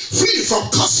 Free from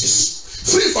curses.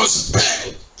 Free from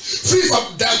spell. Free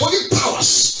from diabolic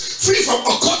powers. Free from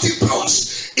occultic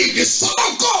powers. If the Son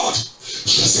of God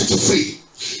shall set you free,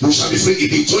 you shall be free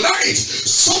indeed. Tonight,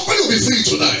 somebody will be free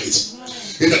tonight.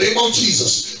 In the name of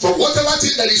Jesus. From whatever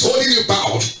thing that is holding you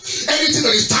bound, anything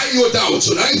that is tying you down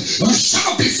tonight, you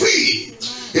shall be free.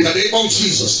 In the name of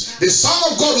Jesus. The Son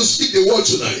of God will speak the word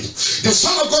tonight. The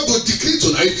Son of God will decree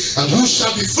tonight, and you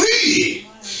shall be free.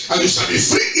 And you shall be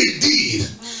free indeed.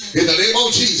 In the name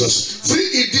of Jesus. Free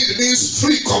indeed means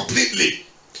free completely.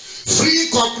 Free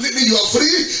completely, you are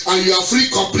free, and you are free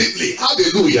completely.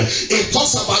 Hallelujah. It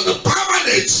talks about the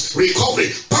permanent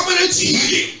recovery, permanent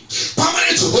healing,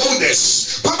 permanent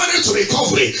wholeness, permanent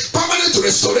recovery, permanent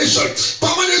restoration,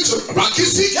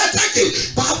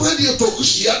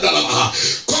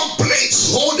 complete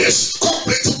wholeness,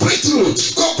 complete breakthrough,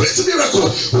 complete miracle,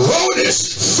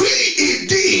 wholeness, free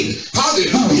indeed.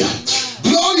 Hallelujah.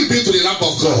 Glory be to the Lamb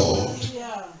of God.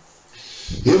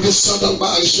 If the Son of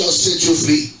Man shall set you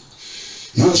free,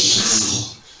 you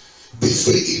shall be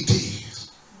free indeed.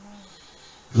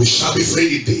 You shall be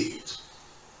free indeed.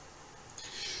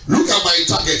 Look at my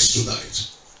targets tonight.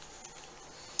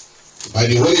 By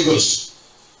the Holy Ghost.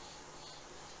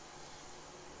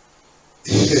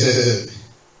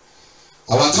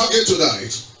 Our target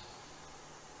tonight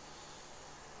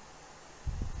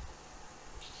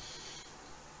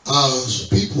as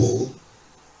people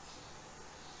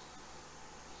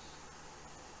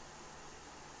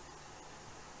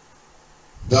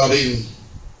that have been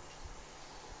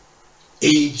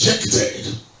injected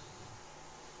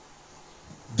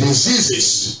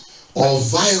diseases or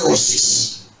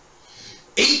viruses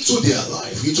into their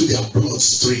life, into their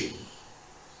bloodstream,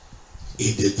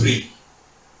 in the dream.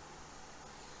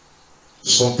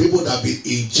 Some people that have been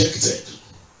injected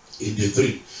in the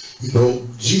dream.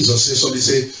 Jesus says something,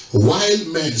 say, while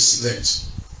men slept,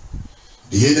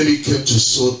 the enemy came to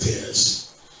sow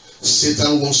tares.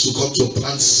 Satan wants to come to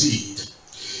plant seed,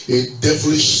 a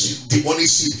devilish, demonic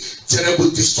seed, terrible,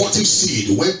 destructive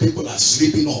seed when people are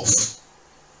sleeping off.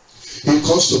 He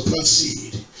comes to plant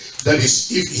seed. That is,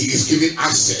 if he is giving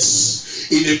access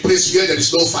in a place where there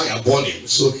is no fire burning.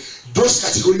 So those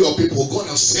category of people, God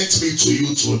has sent me to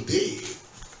you today.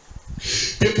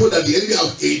 People that the enemy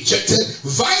have injected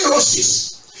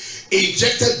viruses,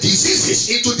 injected diseases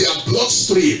into their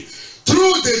bloodstream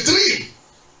through the dream.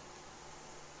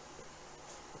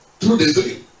 Through the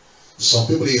dream. Some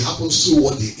people, it happens through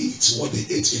what they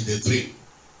ate in the dream.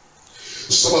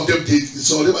 Some of them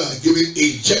are giving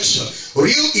injection,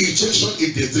 real injection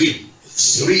in the dream.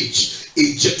 Syringe,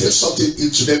 injected something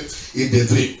into them in the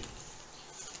dream.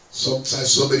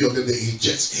 Sometimes so many of them, they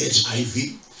inject HIV,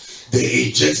 they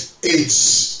inject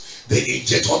AIDS, they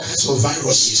inject all kinds of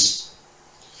viruses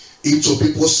into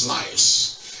people's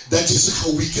lives. That is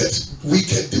how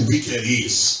wicked the wicked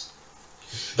is.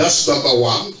 That's number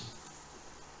one.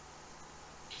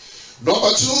 Number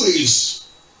two is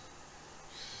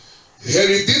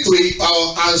hereditary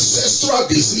or ancestral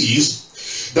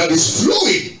disease that is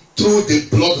flowing through the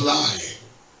bloodline.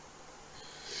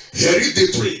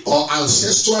 Hereditary or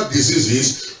ancestral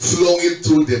diseases flowing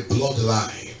through the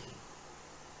bloodline.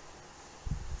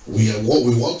 We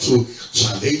want to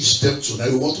challenge them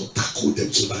tonight. We want to tackle them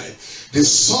tonight. The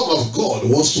Son of God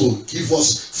wants to give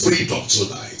us freedom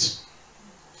tonight.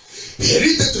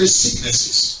 Hereditary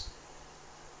sicknesses,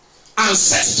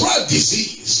 ancestral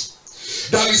disease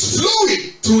that is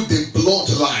flowing through the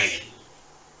bloodline.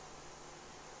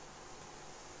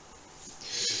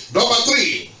 Number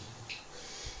three,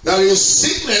 there is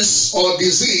sickness or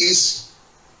disease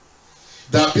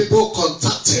that people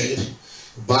contacted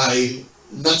by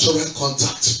natural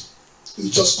contact. You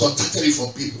just contacted it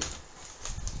from people,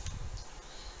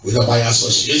 whether by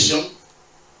association.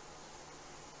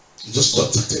 You just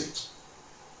contacted it.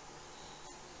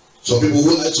 Some people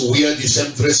who like to wear the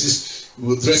same dresses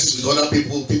with other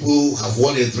people. People have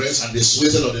worn a dress and they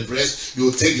sweated on the dress.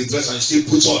 You take the dress and still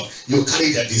put on. You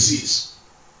carry their disease.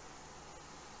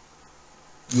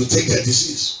 You take their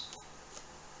disease.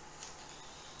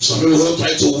 Some people will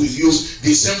try to use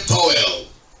the same towel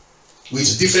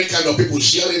with different kind of people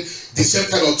sharing the same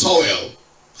kind of towel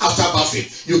after bathing.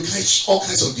 You catch all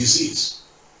kinds of disease.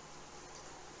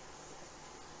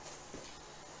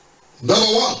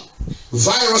 Number one,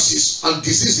 viruses and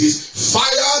diseases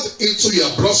fired into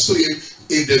your bloodstream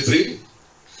in the dream.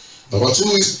 Number two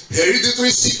is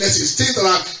hereditary sicknesses, things that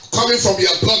are coming from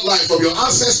your bloodline, from your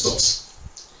ancestors.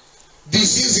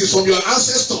 Diseases from your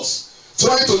ancestors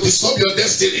trying to disturb your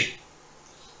destiny.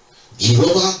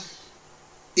 Jehovah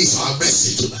is our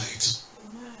mercy tonight.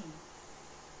 Amen.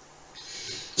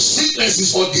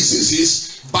 Sicknesses or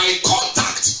diseases by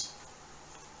contact.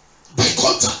 By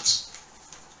contact.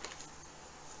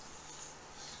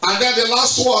 And then the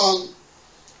last one,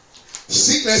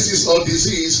 sicknesses or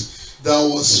disease that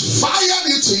was fired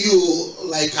into you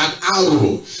like an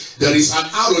arrow. There is an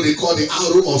arrow they call the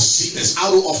arrow of sickness,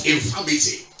 arrow of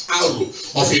infirmity. Arrow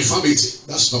of infirmity.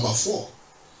 That's number four.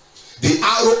 The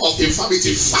arrow of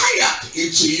infirmity fired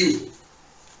into you.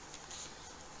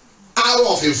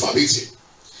 Arrow of infirmity.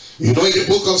 You know, in the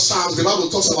book of Psalms, the Bible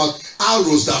talks about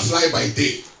arrows that fly by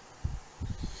day.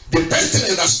 The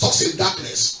pestilence that stalks in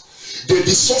darkness. The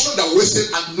destruction that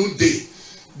wasted at noonday.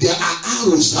 There are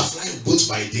arrows that fly both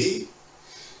by day.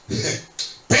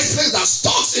 Pestilence that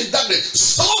stalks in darkness,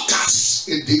 stalkers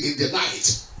in the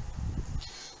night.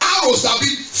 Arrows that have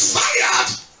been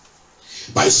fired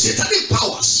by satanic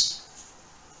powers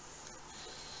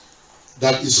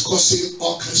that is causing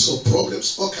all kinds of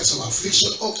problems, all kinds of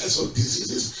affliction, all kinds of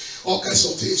diseases, all kinds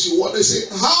of things. You want to say,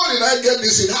 how did I get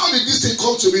this in? How did this thing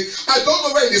come to me? I don't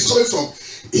know where it is coming from.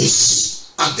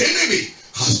 It's an enemy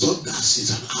has done that.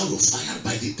 It's an arrow fired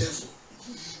by the devil.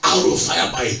 Arrow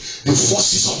fired by the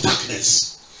forces of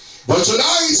darkness. But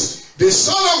tonight, the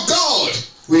Son of God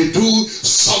will do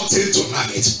something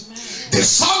tonight. Amen. The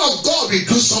Son of God will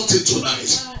do something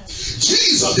tonight. Amen.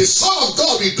 Jesus, the Son of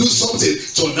God, will do something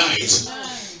tonight.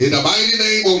 Amen. In the mighty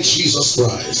name of Jesus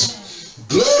Christ.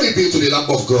 Amen. Glory be to the Lamb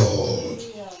of God.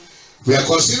 Yeah. We are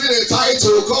considering a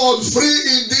title called Free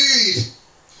Indeed.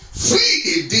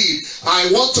 Free indeed. I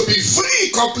want to be free,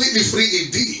 completely free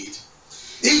indeed.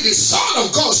 If the Son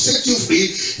of God set you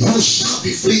free, you shall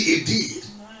be free indeed.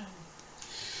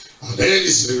 And then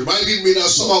it's reminding me that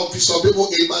some people,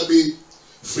 it might be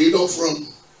freedom from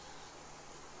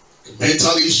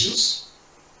mental issues,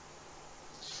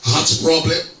 heart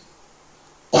problem,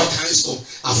 all kinds of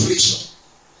affliction.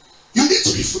 You need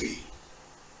to be free.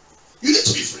 You need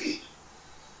to be free.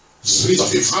 Spirit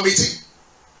of infirmity,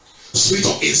 spirit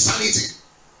of insanity.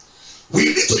 We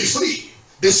need to be free.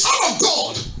 The Son of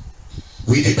God,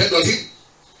 we depend on Him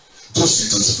to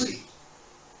set us free.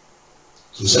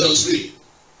 To set us free.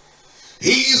 He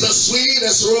is the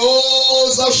sweetest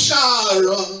rose of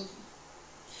Sharon,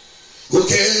 who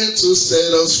came to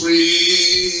set us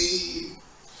free.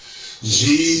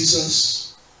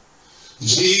 Jesus,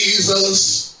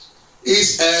 Jesus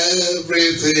is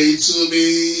everything to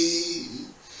me,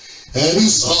 and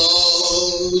He's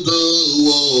all the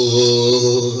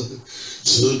world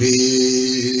to me.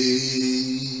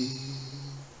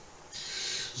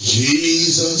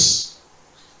 Jesus,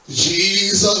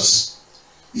 Jesus,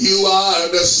 you are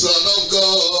the Son of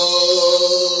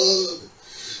God.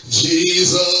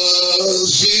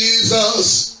 Jesus,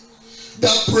 Jesus,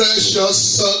 the precious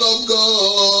Son of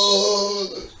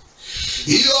God.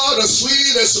 You are the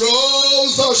sweetest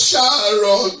rose of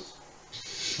Sharon,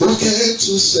 who came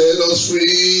to set us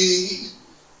free.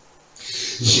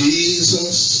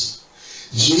 Jesus,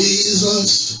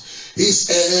 Jesus is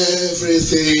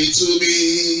everything to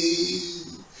me,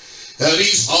 and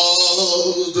He's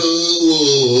all the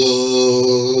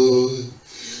world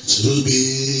to me,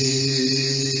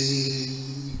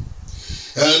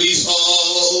 and He's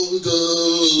all the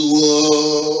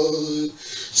world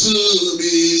to me,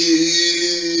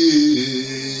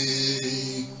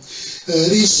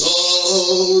 and He's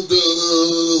all the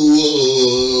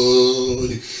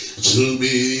world to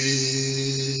me.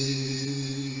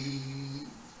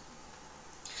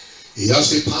 He has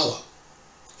the power,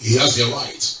 He has the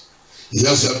right, He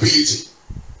has the ability,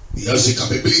 He has the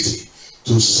capability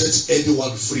to set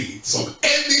anyone free from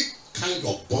any kind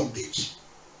of bondage,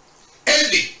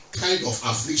 any kind of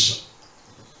affliction,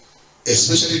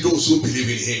 especially those who believe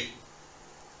in Him,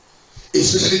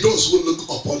 especially those who look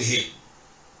upon Him.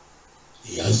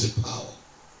 He has the power,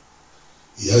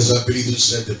 He has the ability to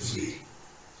set them free.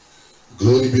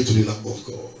 Glory be to the Lamb of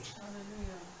God.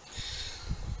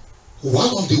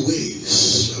 One of the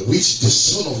ways which the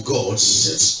Son of God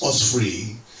sets us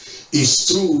free is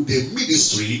through the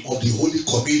ministry of the Holy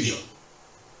Communion.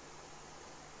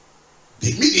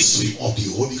 The ministry of the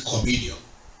Holy Communion.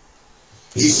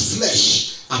 His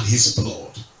flesh and His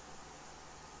blood.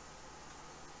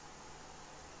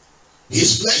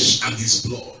 His flesh and His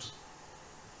blood.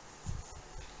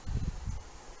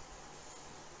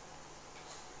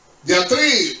 There are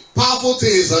three powerful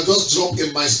things that just dropped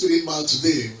in my spirit man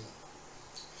today.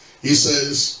 He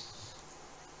says,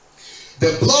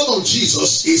 the blood of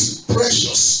Jesus is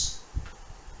precious.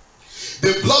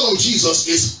 The blood of Jesus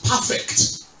is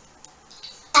perfect.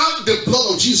 And the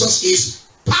blood of Jesus is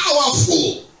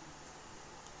powerful.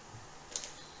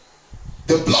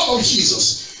 The blood of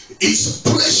Jesus is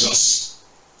precious.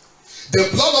 The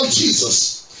blood of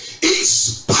Jesus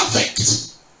is perfect.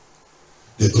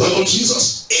 The blood of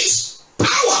Jesus is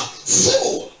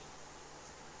powerful.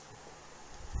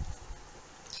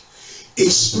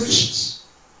 It's precious.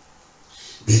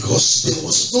 Because there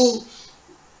was no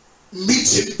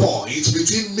meeting point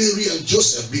between Mary and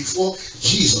Joseph before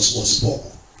Jesus was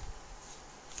born.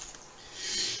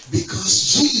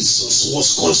 Because Jesus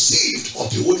was conceived of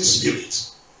the Holy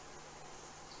Spirit.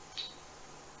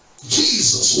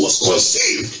 Jesus was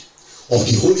conceived of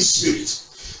the Holy Spirit.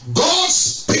 God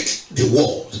spake the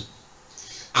word,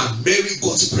 and Mary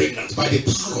got pregnant by the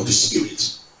power of the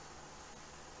Spirit.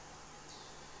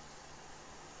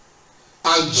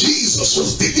 And Jesus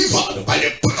was delivered by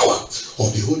the power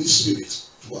of the Holy Spirit.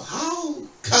 Well, how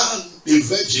can a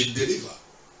virgin deliver?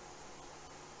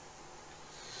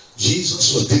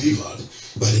 Jesus was delivered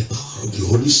by the power of the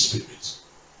Holy Spirit.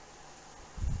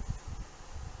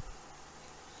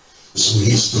 So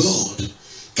His blood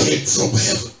came from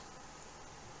heaven.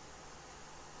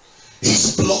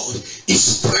 His blood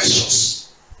is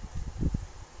precious.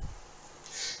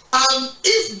 And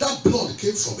if that blood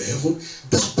came from heaven,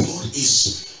 that blood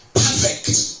is perfect.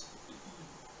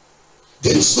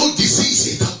 There is no disease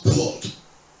in that blood.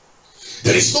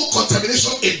 There is no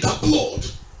contamination in that blood.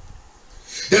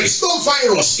 There is no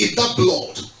virus in that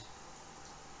blood.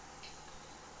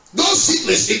 No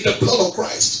sickness in the blood of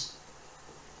Christ.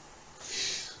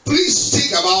 Please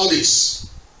think about this.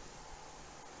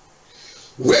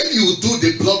 When you do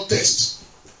the blood test,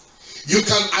 you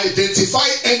can identify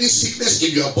any sickness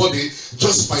in your body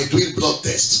just by doing blood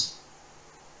tests.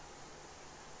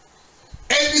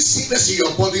 Any sickness in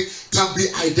your body can be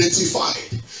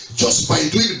identified just by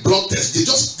doing blood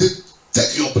tests. They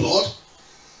take your blood,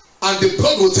 and the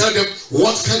blood will tell them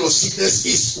what kind of sickness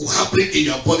is happening in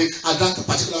your body at that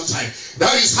particular time.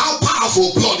 That is how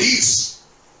powerful blood is.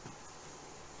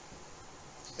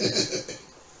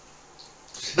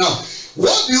 Now,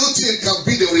 what do you think can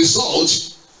be the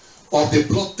result of the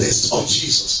blood test of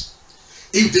Jesus?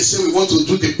 If they say we want to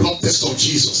do the blood test of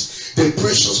Jesus, the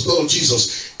precious blood of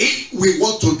Jesus, if we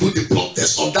want to do the blood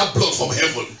test of that blood from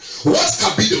heaven, what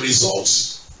can be the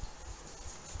results?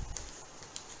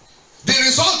 The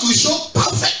result will show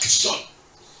perfection.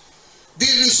 The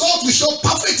result will show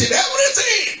perfect in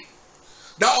everything.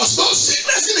 There was no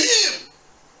sickness in Him.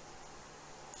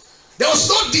 There was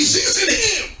no disease in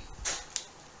him.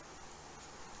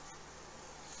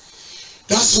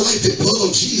 That's why the blood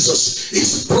of Jesus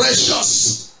is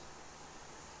precious.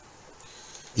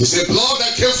 It's a blood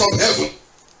that came from heaven.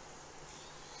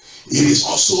 It is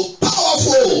also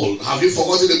powerful. Have you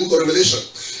forgotten the book of Revelation?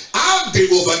 And they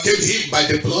overcame him by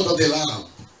the blood of the Lamb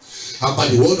and by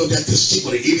the word of their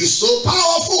testimony. It is so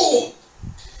powerful.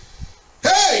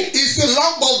 Hey, it's the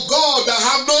Lamb of God that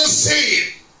have no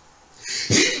sin.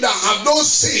 Him that had no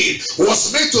sin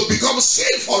was made to become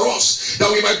sin for us, that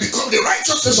we might become the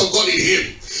righteousness of God in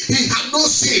him. He had no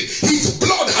sin. His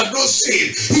blood had no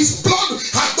sin. His blood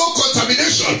had no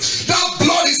contamination. That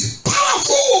blood is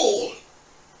powerful.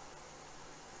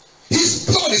 His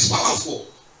blood is powerful.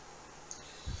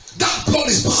 That blood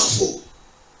is powerful.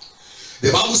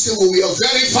 The Bible says when we are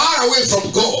very far away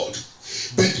from God,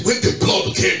 but when the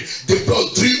blood came, the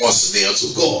blood drew us near to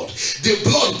God. The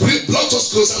blood brought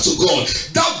us closer to God.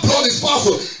 That blood is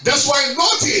powerful. That's why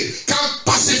nothing can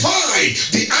pacify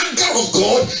the anger of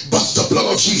God but the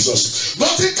blood of Jesus.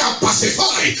 Nothing can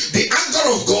pacify the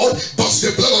anger of God but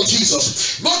the blood of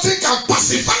Jesus. Nothing can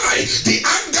pacify the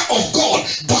anger of God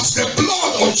but the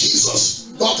blood of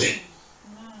Jesus. Nothing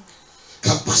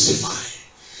can pacify.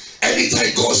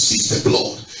 Anytime God sees the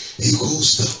blood, he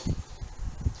goes down.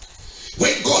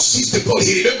 When God sees the blood,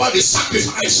 he remembers the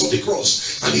sacrifice on the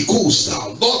cross and he goes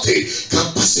down. Nothing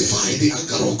can pacify the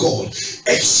anger of God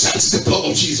except the blood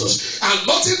of Jesus. And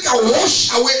nothing can wash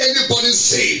away anybody's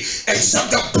sin except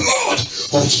the blood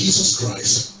of Jesus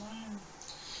Christ.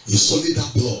 It's only that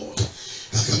blood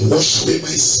that can wash away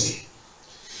my sin,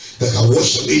 that can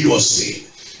wash away your sin.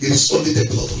 It is only the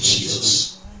blood of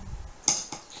Jesus.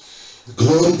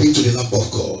 Glory be to the Lamb of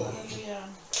God.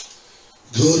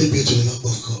 Glory be to the Lamb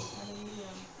of God.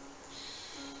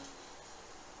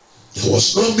 There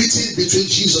was no meeting between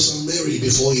Jesus and Mary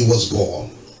before he was born.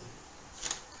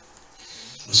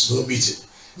 There was no meeting.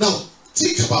 Now,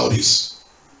 think about this.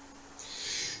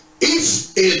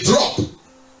 If a drop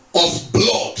of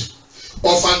blood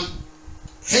of an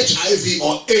HIV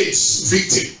or AIDS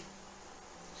victim,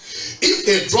 if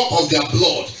a drop of their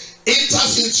blood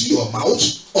enters into your mouth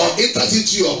or enters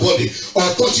into your body or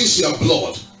touches your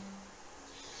blood,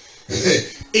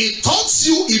 it turns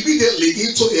you immediately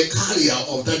into a carrier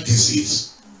of that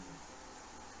disease.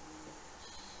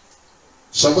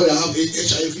 Somebody have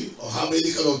HIV or have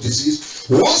any kind of disease,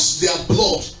 once their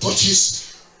blood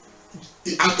touches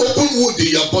an open wound in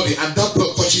your body and that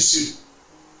blood touches you,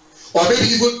 or maybe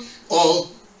even or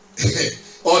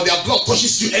their blood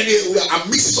touches you anywhere and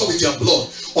mixes up with your blood,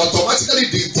 automatically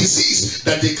the disease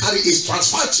that they carry is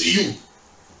transferred to you.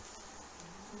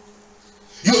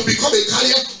 You become a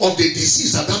carrier of the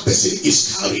disease that that person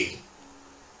is carrying.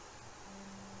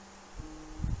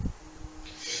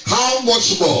 How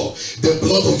much more the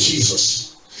blood of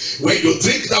Jesus? When you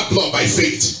drink that blood by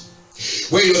faith,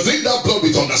 when you drink that blood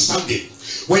with understanding,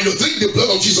 when you drink the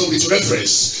blood of Jesus with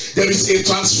reverence, there is a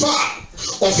transfer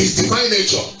of his divine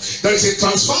nature. There is a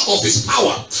transfer of his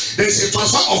power. There is a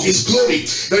transfer of his glory.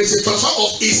 There is a transfer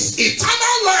of his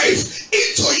eternal life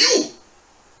into you.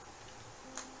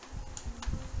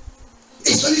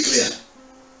 It's very clear.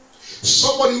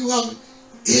 Somebody who has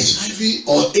HIV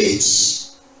or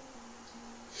AIDS,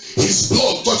 his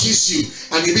blood touches you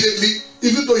and immediately,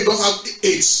 even though you don't have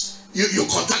AIDS, you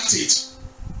contact it.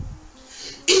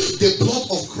 If the blood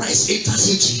of Christ enters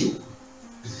into you,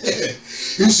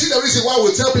 you see the reason why we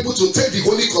tell people to take the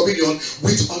Holy Communion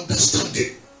with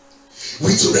understanding,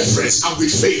 with reverence and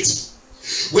with faith.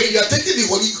 When you are taking the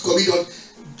Holy Communion,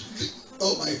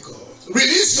 oh my God,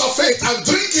 release your faith and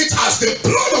drink it as the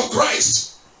blood of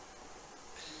Christ.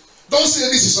 Don't say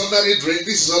this is ordinary drink,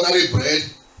 this is ordinary bread.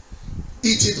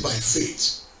 Eat it by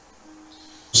faith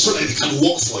so that it can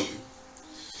work for you.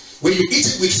 When you eat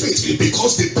it with faith, it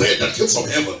becomes the bread that came from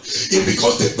heaven. It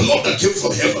becomes the blood that came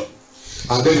from heaven.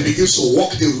 And then it begins to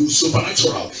work the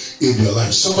supernatural in your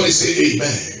life. Somebody say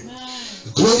amen.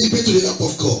 Glory be to the Lamb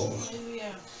of God.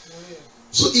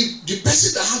 So if the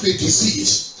person that have a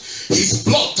disease, his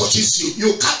blood touches you,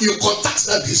 you contact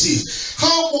that disease.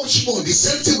 How much more the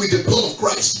same thing with the blood of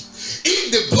Christ?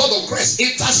 If the blood of Christ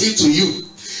enters into you,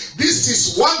 this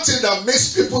is one thing that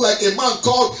makes people like a man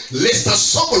called Lester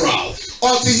Summerall.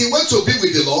 Until he went to be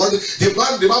with the Lord, the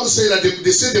Bible says that they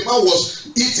say the man was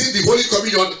eating the Holy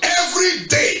Communion every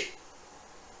day.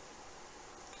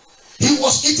 He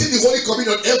was eating the Holy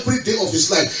Communion every day of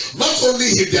his life. Not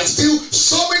only him, there are still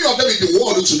so many of them in the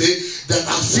world today that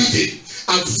are feeding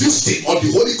and feasting on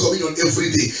the Holy Communion every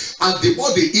day. And the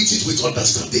more they eat it with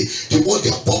understanding, the more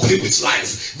they are bubbling with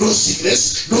life. No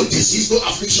sickness, no disease, no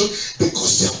affliction,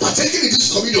 because they are partaking in this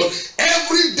communion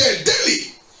every day,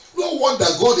 daily. no wonder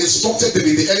God instructed them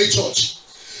in the early church.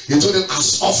 He told them,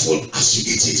 as often as you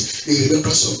eat it in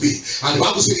remembrance of me. And the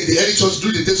Bible said in the early church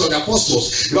during the days of the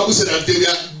apostles, the Bible said that they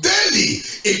were daily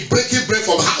in breaking bread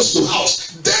from house to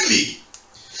house. Daily.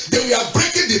 They were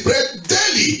breaking the bread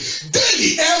daily.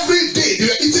 Daily. Every day. They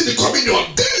were eating the communion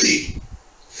daily.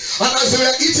 And as they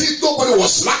were eating it, nobody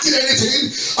was lacking anything.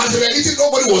 As they were eating,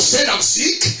 nobody was saying, I'm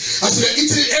sick. As they were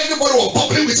eating, everybody was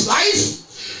bubbling with life.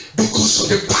 Because of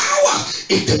the power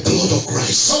in the blood of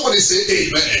Christ. Somebody say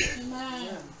amen.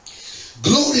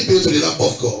 Glory be to the Lamb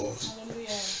of God.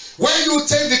 Hallelujah. When you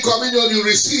take the communion, you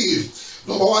receive,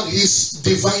 number one, his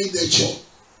divine nature.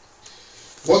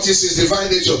 What is his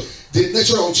divine nature? The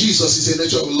nature of Jesus is a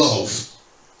nature of love.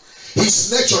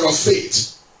 His nature of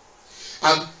faith.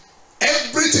 And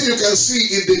everything you can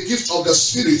see in the gift of the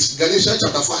Spirit, Galatians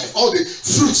chapter 5, all the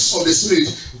fruits of the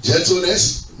Spirit,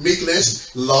 gentleness,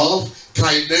 meekness, love,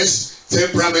 kindness,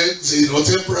 temperament,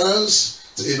 temperance,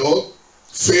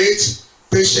 faith,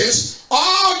 patience.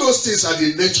 All those things are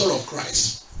the nature of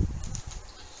Christ.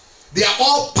 They are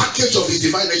all packaged of his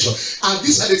divine nature. And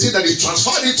these are the things that is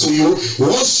transferred into you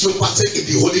once you partake in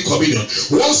the Holy Communion.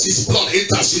 Once his blood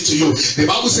enters into you. The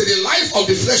Bible says the life of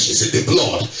the flesh is in the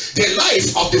blood. The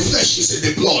life of the flesh is in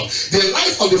the blood. The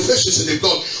life of the flesh is in the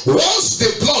blood. Once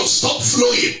the blood stops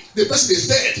flowing, the person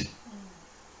is dead.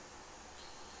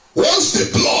 Once the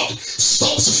blood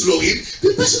stops flowing,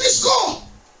 the person is gone.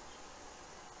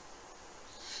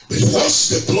 But once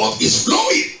the blood is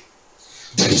flowing,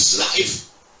 there is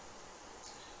life.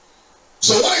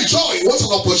 So what a joy, what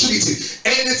an opportunity.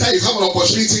 Anytime you have an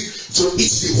opportunity to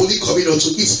eat the Holy Communion, to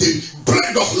eat the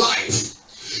bread of life,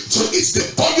 to eat the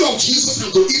body of Jesus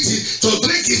and to eat it, to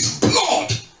drink his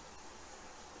blood,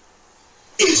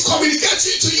 it's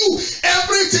communicating to you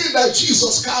everything that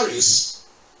Jesus carries.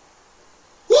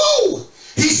 Woo!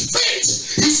 His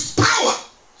faith, his power,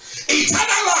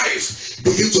 eternal life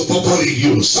begin to bubble in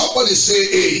you. Somebody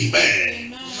say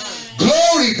amen. Amen.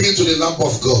 Glory be to the Lamb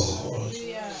of God.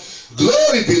 Hallelujah.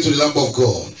 Glory be to the Lamb of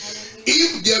God. Hallelujah.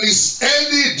 If there is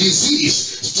any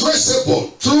disease traceable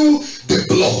through the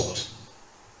blood,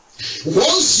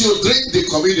 once you drink the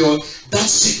communion, that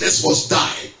sickness must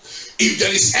die. If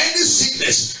there is any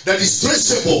sickness that is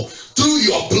traceable through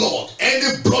your blood,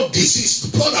 any blood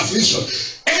disease, blood affliction,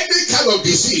 any kind of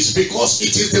disease, because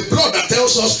it is the blood that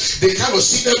tells us the kind of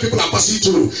sickness people are passing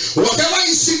through. Whatever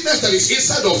is sickness that is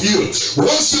inside of you,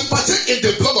 once you partake in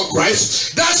the blood of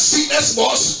Christ, that sickness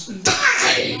must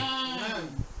die.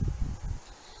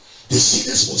 The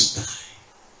sickness must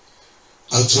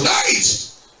die. And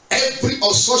tonight, every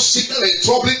of such sickness and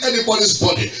troubling anybody's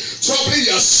body, troubling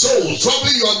your soul,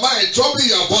 troubling your mind, troubling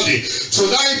your body,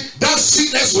 tonight that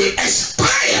sickness will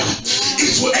expire.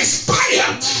 It will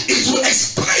expire. It will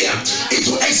expire. It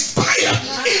will expire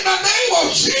in the name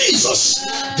of Jesus,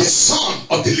 the Son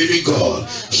of the living God.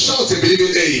 Shout a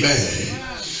believing amen.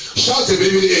 Shout a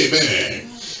believing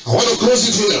amen. I want to close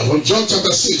it here from John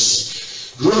chapter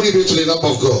 6. Glory be to the Lamb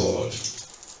of God.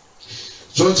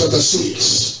 John chapter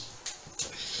 6.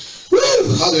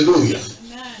 Woo, hallelujah.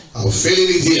 Amen. I'm feeling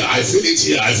it here. I feel it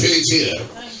here. I feel it here.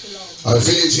 I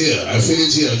feel it here. I feel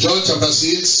it here. John chapter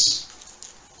 6.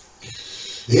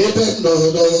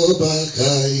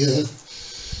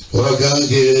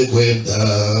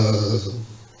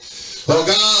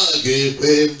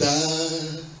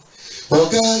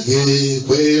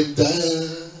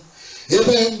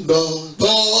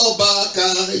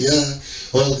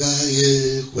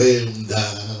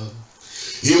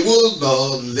 He will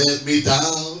not let me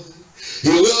down. He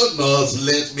will not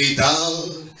let me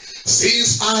down.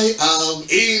 Since I am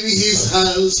in his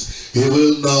hands, he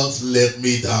will not let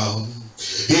me down.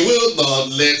 He will not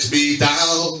let me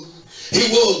down. He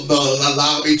will not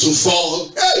allow me to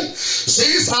fall. Hey!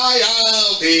 Since I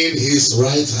am in his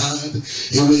right hand,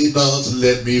 he will not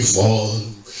let me fall.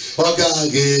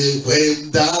 Ogage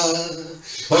kwenda.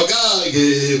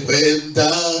 Ogage kwenda.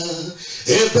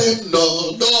 Eben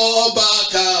no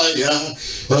bakaya,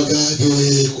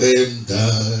 Ogage kwenda,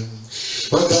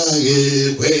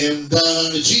 Ogage kwenda,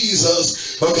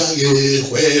 Jesus, Ogage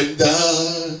kwenda,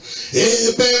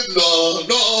 Eben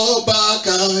no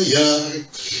bakaya,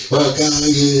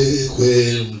 Ogage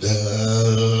kwenda.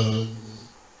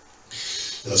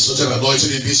 There's such an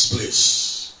anointing in this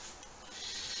place.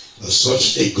 There's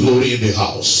such a glory in the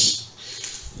house.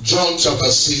 John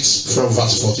chapter 6 from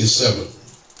verse 47.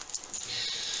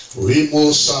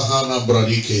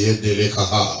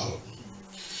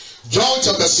 John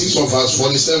chapter 6 from verse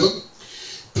 47.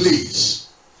 Please,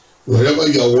 wherever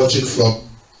you are watching from,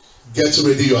 get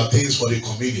ready your things for the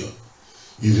communion.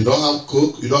 If you don't have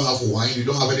coke, you don't have wine, you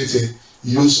don't have anything,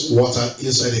 use water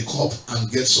inside a cup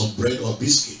and get some bread or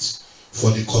biscuits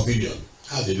for the communion.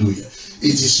 Hallelujah.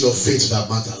 It is your faith that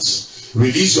matters.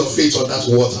 Release your faith on that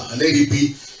water and let it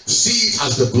be. See it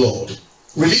as the blood.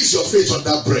 Release your faith on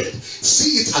that bread.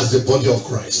 See it as the body of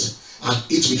Christ. And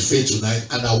eat with faith tonight.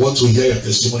 And I want to hear your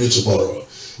testimony tomorrow.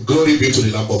 Glory be to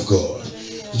the Lamb of God.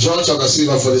 John chapter 6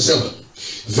 verse 47.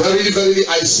 Verily, verily,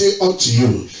 I say unto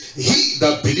you, he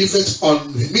that believeth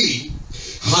on me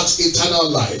hath eternal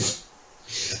life.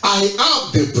 I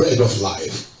am the bread of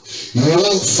life.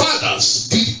 Your fathers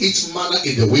did eat manna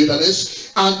in the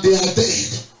wilderness, and they are dead.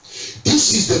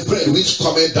 This is the bread which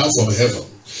cometh down from heaven,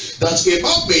 that a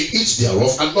man may eat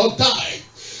thereof and not die.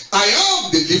 I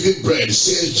am the living bread,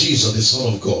 says Jesus, the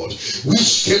Son of God,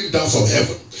 which came down from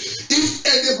heaven. If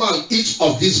any man eat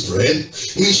of this bread,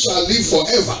 he shall live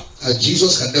forever. And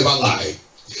Jesus can never lie.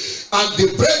 And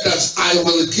the bread that I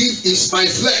will give is my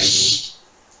flesh,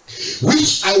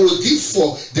 which I will give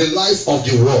for the life of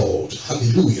the world.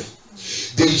 Hallelujah.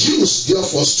 The Jews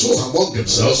therefore strove among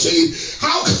themselves, saying,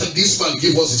 how can this man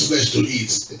give us his flesh to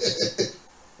eat?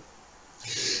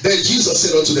 Then Jesus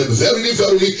said unto them, verily,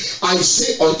 verily, I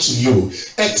say unto you,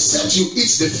 except you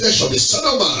eat the flesh of the Son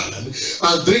of Man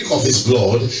and drink of his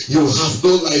blood, you have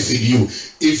no life in you.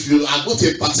 If you are not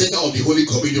a partaker of the Holy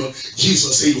Communion,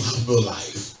 Jesus said you have no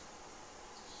life.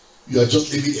 You are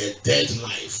just living a dead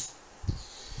life.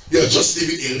 You are just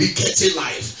living a rickety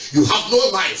life. You have no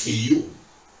life in you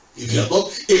if you are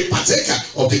not a partaker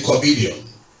of the communion.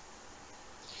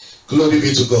 Glory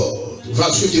be to God.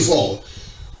 Verse 54.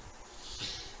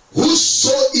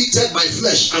 Whoso eateth my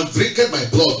flesh and drinketh my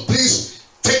blood, please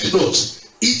take note,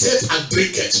 eateth and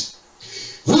drinketh.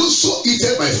 Whoso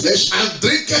eateth my flesh and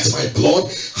drinketh my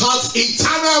blood hath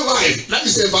eternal life. That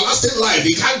is everlasting life.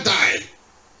 He can't die.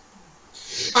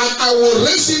 And I will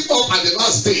raise him up at the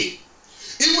last day.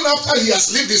 Even after he has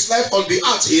lived his life on the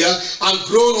earth here and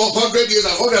grown 100 years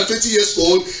and 120 years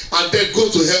old, and then go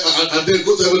to heaven, and then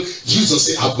go to heaven,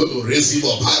 Jesus said, I'm going to raise him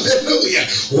up. Hallelujah.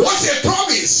 What a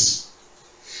promise.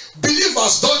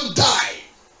 Believers don't die.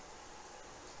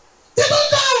 They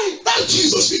don't die. That's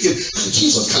Jesus speaking. And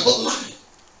Jesus cannot lie.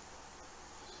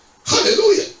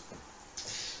 Hallelujah.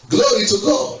 Glory to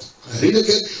God. I read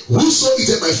again. Whoso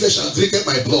eateth my flesh and drinketh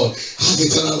my blood hath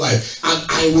eternal life, and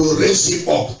I will raise him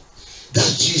up. That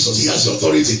Jesus, he has the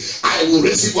authority. I will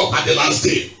raise him up at the last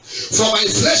day. For my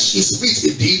flesh is meat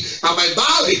indeed, and my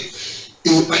body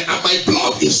and my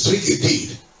blood is drink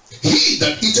indeed. He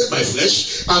that eateth my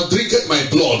flesh and drinketh my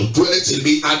blood dwelleth in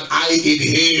me, and I in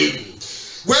him.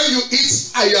 When you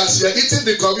eat, as you are eating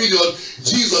the communion,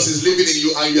 Jesus is living in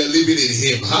you and you are living in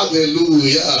him.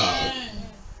 Hallelujah.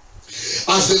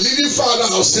 As the living Father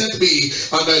has sent me,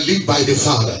 and I live by the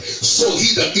Father, so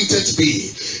he that eateth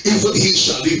me, even he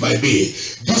shall live by me.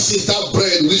 This is that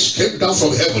bread which came down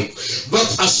from heaven, not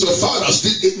as your fathers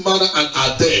did eat manna and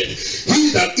are dead.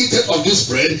 He that eateth of this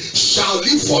bread shall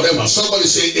live forever. Somebody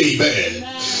say amen.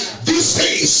 This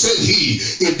thing said he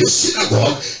in the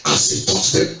synagogue as he taught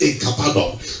them in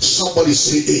Capernaum. Somebody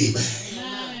say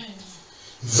amen.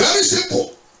 Very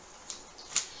simple.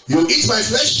 You eat my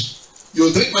flesh,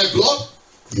 you drink my blood,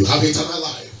 you have eternal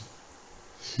life.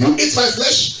 You eat my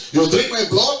flesh, you drink my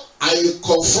blood, I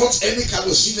confront any kind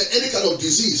of sin, any kind of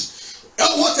disease.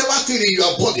 Whatever thing in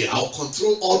your body, I'll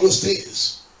control all those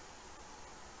things.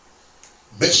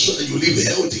 Make sure that you live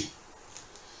healthy.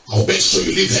 I'll make sure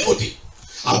you live healthy.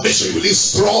 I'll make sure you live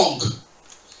strong.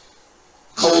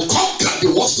 I will conquer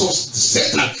the works of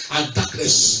Satan and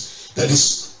darkness that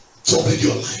is troubling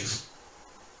your life.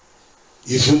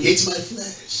 If you eat my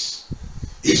flesh,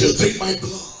 if you drink my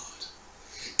blood,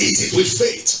 eat it with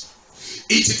faith,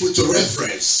 eat it with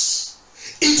reverence,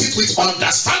 eat it with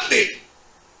understanding,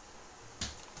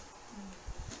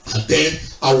 and then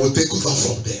I will take over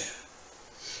from there.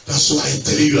 That's why I'm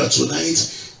telling you that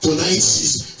tonight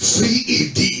is free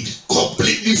indeed,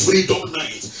 completely freedom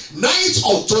night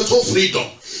of total freedom,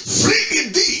 free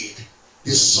indeed.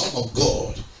 The Son of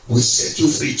God will set you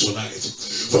free tonight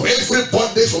from every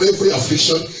bondage, from every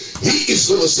affliction. He is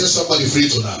going to set somebody free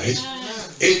tonight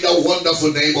in the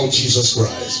wonderful name of Jesus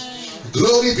Christ.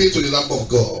 Glory be to the Lamb of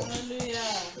God.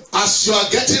 As you are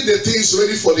getting the things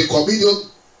ready for the communion,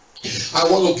 I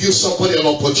want to give somebody an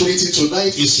opportunity.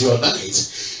 Tonight is your night.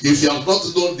 If you have not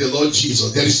known the Lord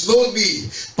Jesus, there is no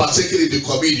need partaking in the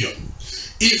communion.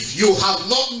 If you have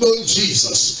not known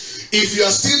Jesus, if you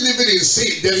are still living in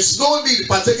sin, there is no need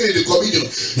partaking in the communion.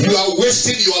 You are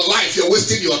wasting your life. You are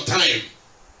wasting your time.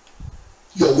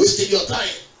 You are wasting your time.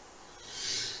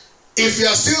 If you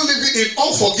are still living in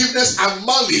unforgiveness and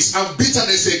malice and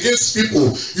bitterness against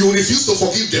people, you refuse to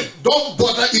forgive them. Don't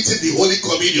bother eating the Holy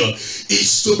Communion.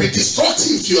 It's to be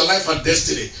destructive to your life and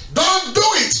destiny. Don't do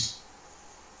it.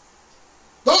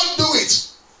 Don't do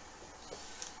it.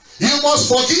 You must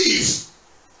forgive.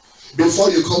 Before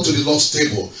you come to the Lord's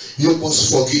table, you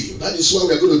must forgive. That is why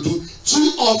we are going to do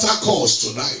 2 altar calls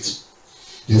tonight.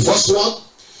 The first one,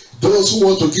 those who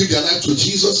want to give their life to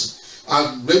Jesus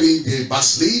and maybe they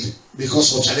backslid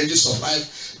because of challenges of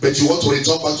life, but you want to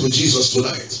return back to Jesus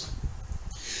tonight.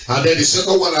 And then the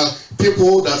second one are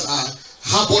people that are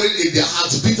harboring in their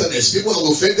hearts bitterness. People have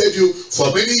offended you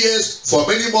for many years, for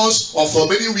many months, or for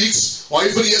many weeks, or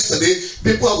even yesterday.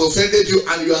 People have offended you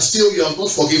and you have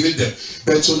not forgiven them.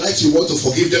 But tonight you want to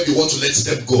forgive them, you want to let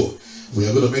them go. We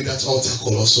are going to make that altar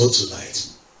call also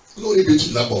tonight. Glory be to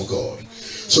the Lamb of God.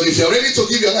 So if you're ready to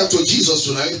give your life to Jesus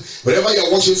tonight, wherever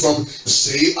you're watching from,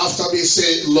 say after me,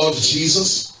 say, Lord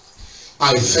Jesus,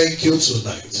 I thank you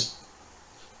tonight.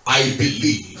 I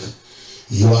believe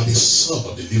you are the Son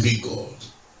of the living God.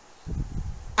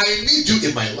 I need you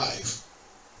in my life.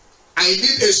 I need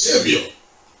a Savior.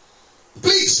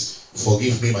 Please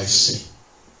forgive me my sin.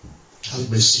 Have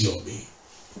mercy on me.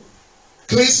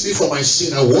 Cleanse me from my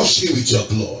sin and wash me with your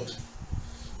blood.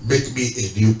 Make me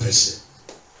a new person.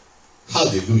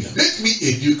 Hallelujah. Make me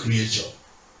a new creature.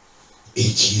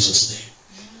 In Jesus' name.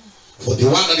 For the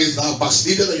one that is now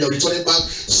backslidden and you're returning back,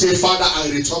 say, Father, I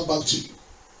return back to you.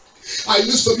 I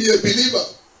used to be a believer.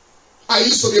 I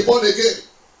used to be born again.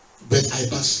 But I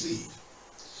backslid.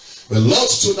 But Lord,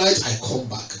 tonight I come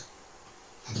back.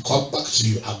 I've come back to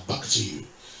you. I'm back to you.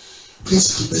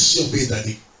 Please have mercy on me,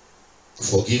 Daddy.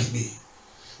 Forgive me.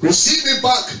 Receive me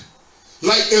back.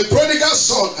 Like a prodigal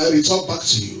son, I return back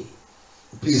to you.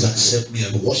 Please accept me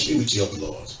and wash me with your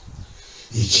blood.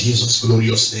 In Jesus'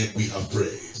 glorious name we have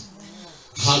prayed.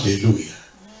 Hallelujah.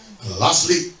 And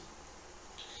lastly,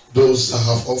 those that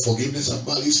have unforgiveness and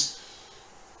malice,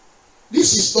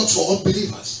 this is not for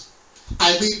unbelievers.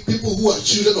 I mean people who are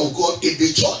children of God in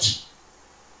the church.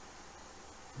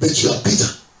 But you are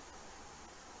bitter.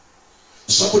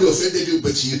 Somebody offended you,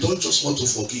 but you don't just want to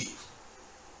forgive.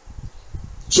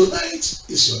 Tonight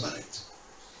is your night.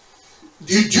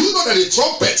 Do you know that the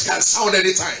trumpet can sound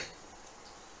anytime?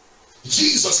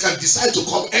 Jesus can decide to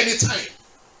come anytime.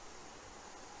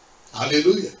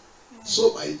 Hallelujah.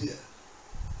 So my dear,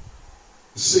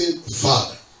 say,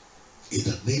 Father, in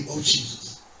the name of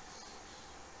Jesus,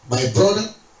 my brother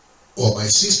or my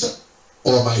sister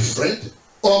or my friend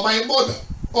or my mother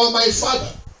or my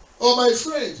father or my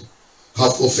friend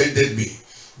have offended me.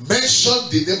 Mention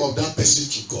the name of that person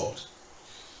to God.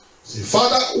 Say,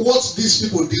 Father, what these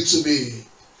people did to me,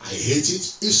 I hate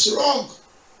it. It's wrong.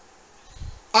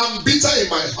 I'm bitter in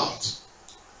my heart.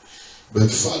 But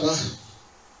Father,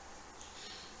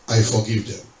 I forgive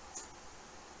them.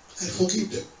 I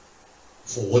forgive them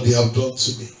for what they have done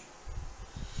to me.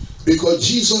 Because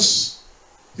Jesus,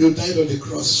 you died on the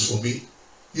cross for me.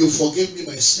 You forgave me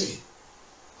my sin.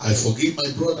 I forgive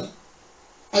my brother.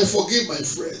 I forgive my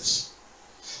friends.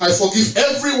 I forgive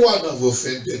everyone who have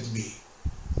offended me.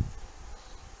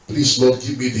 Please, Lord,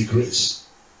 give me the grace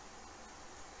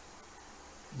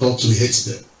not to hate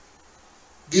them.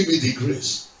 Give me the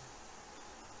grace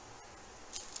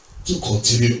to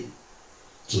continue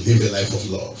to live a life of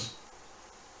love.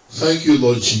 Thank you,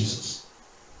 Lord Jesus,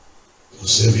 for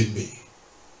saving me.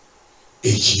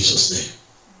 In Jesus' name.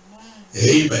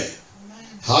 Amen. Amen.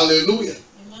 Hallelujah.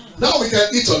 Amen. Now we can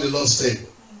eat on the Lord's table.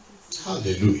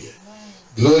 Hallelujah. Amen.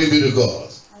 Glory be to God.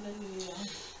 Hallelujah.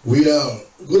 We are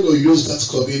going to use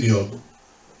that communion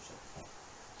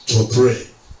to pray.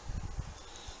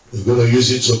 We're going to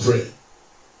use it to pray.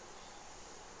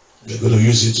 We're going to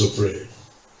use it to pray.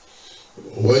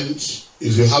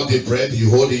 If you have the bread, you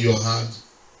hold it in your hand.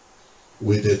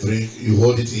 With the drink, you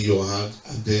hold it in your hand,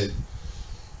 and then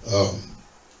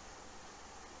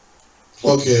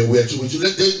okay, we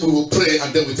will pray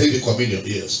and then we take the communion.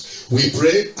 Yes, we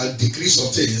pray and decree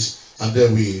some things, and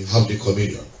then we have the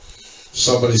communion.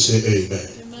 Somebody say amen.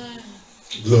 Amen.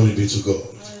 Glory be to God.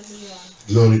 Hallelujah.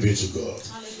 Glory be to God.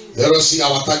 Hallelujah. Let us see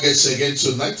our targets again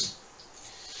tonight.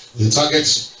 The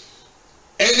targets,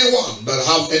 anyone that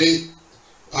have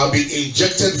been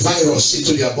injected virus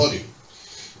into their body,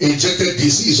 injected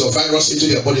disease or virus into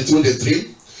their body through the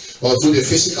dream or through the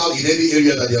physical, in any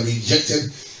area that they have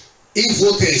injected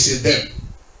evil things in them.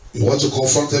 We want to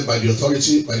confront them by the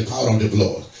authority, by the power of the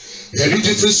blood.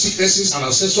 Hereditary sicknesses and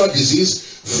ancestral disease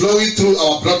flowing through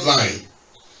our bloodline.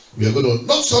 We are going to,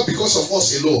 not so because of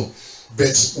us alone,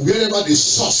 but wherever the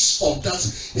source of that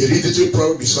hereditary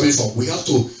problem is coming from, we have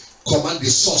to command the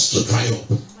source to dry up.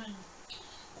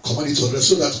 command it to rest,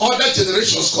 so that other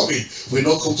generations coming will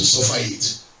not come to suffer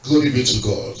it. Glory be to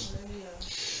God.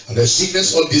 And the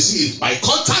sickness or disease, by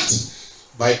contact,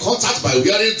 by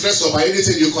wearing dress or by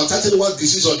anything, you contacted one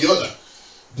disease or the other,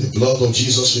 the blood of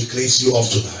Jesus will cleanse you off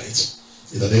tonight.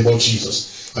 In the name of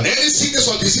Jesus. And any sickness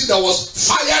or disease that was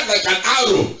fired like an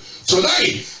arrow,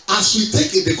 tonight, as we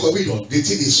take in the communion, the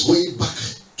thing is going back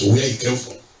to where it came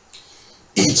from.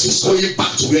 It is going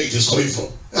back to where it is coming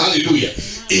from. Hallelujah.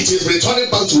 It is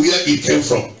returning back to where it came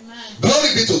from. Glory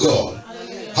be to God.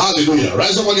 Hallelujah.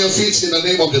 Rise up on your feet in the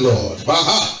name of the Lord.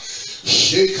 Baha.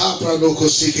 Sheka pranoko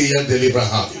sike yan delibra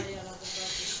habi.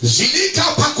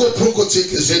 Zilika pako proko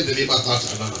teke zen delibra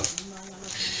tatanana.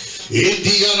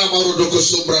 Indiana marodoko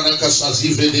sombrana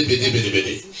kasazi vede bede bede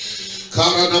bede.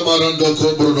 Karana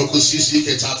marandoko brodoko sisi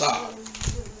ketata.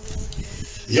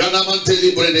 Yana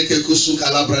manteli brede ke kusu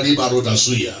kalabra ni maroda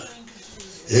suya.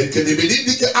 Ekene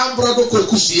bedindi ke ambrado ko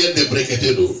kusiye de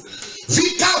breketedo.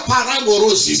 Vika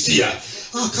parangoro sistia.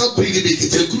 I can't bring the big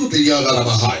group in Yala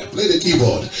Mahaya. Play the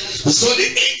keyboard. So the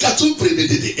Ikatu printed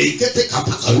the Ekete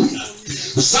Kapakaluya.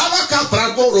 Zavaka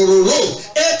Bravo Roro,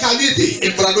 Ekalidi,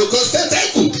 Ebrano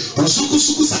Costeteku, Rusuku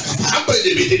Suku Sakapa,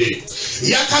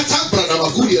 the Yakata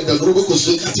Branamakuri and the Robo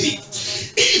Sukati.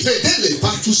 If a dele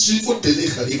back to Sipo Tele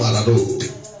Kalimarado.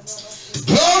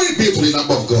 Glory be to the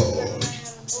Lamb of God.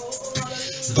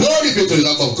 Glory be to the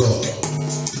Lamb of God.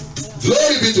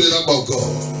 Glory be to the Lamb of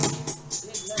God.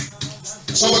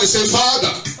 Somebody say,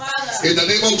 Father, in the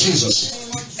name of Jesus,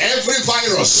 every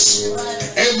virus,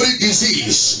 every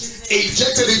disease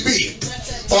injected in me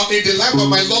or in the life of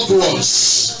my loved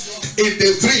ones, in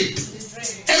the dream,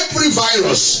 every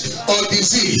virus or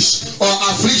disease or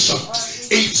affliction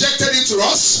injected into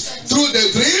us through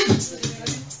the dream,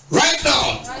 right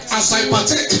now, as I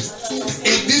partake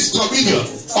in this communion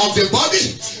of the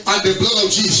body and the blood of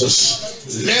Jesus,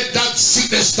 let that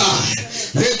sickness die.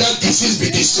 Let that disease be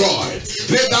destroyed.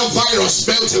 Let that virus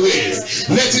melt away.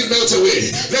 Let it melt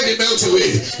away. Let it melt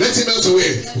away. Let it melt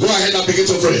away. Go ahead and begin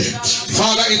to pray.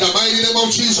 Father, in the mighty name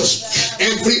of Jesus,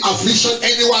 every affliction,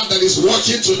 anyone that is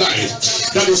watching tonight,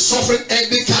 that is suffering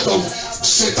any kind of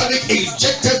satanic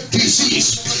injected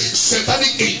disease,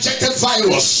 satanic injected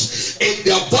virus in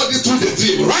their body through the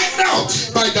dream, right now,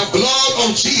 by the blood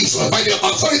of Jesus, by the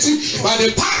authority, by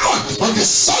the power of the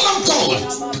Son of God,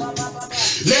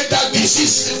 let that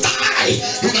disease die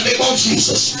in the name of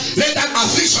Jesus. Let that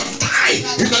affliction die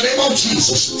in the name of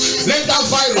Jesus. Let that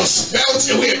virus melt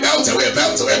away, melt away,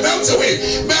 melt away, melt away,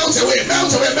 melt away,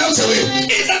 melt away, melt away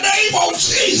in the name of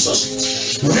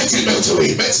Jesus. Let it melt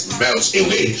away, melt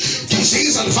away.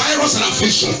 Disease and virus and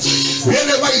affliction,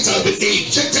 wherever it has been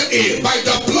injected in by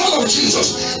the blood of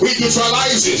Jesus, we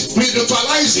neutralize it. We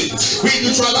neutralize it. We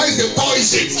neutralize the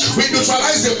poison. We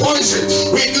neutralize the poison.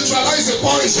 We neutralize the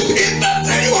poison in the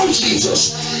name of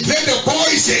Jesus. Let the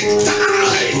poison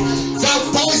die. That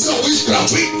poison of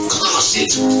witchcraft, we curse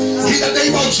it in the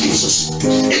name of Jesus.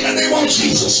 In the name of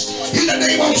Jesus. In the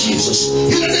name of Jesus.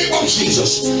 In the name of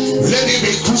Jesus. Let it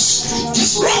be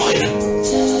destroyed.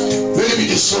 Let it be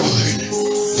destroyed.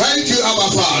 Thank you,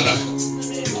 our Father.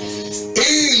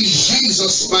 In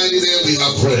Jesus' mighty name we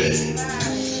have prayed.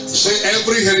 Say,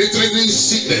 every hereditary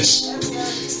sickness,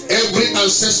 every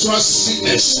ancestral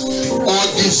sickness or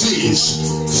disease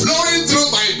flowing through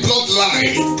my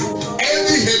bloodline,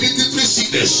 any hereditary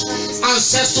sickness,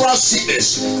 ancestral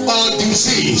sickness or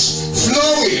disease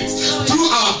flowing through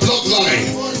our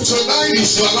bloodline, tonight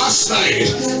is your last night.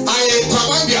 I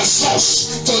command their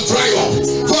source to dry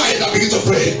up. Go ahead and begin to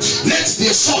pray. Let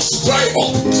the source dry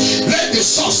up. Let the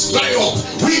source dry up.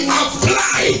 We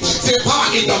apply the power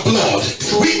in the blood.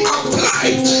 We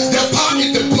apply the power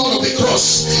in the blood of the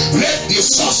cross. Let the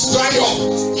source dry up.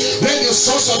 Let the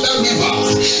source of that river,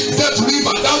 that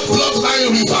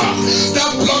bloodline river,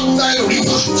 that bloodline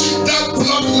river, that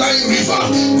bloodline river,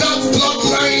 that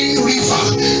bloodline river,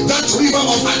 that river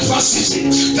of adversity,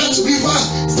 that river,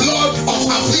 blood of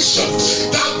affliction,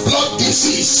 that blood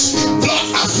disease, blood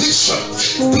affliction,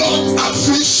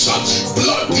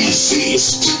 blood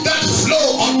disease, that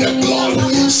flow of the blood,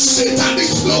 satanic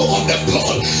flow of the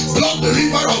blood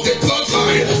river of the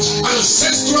bloodline,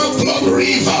 ancestral blood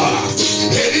river,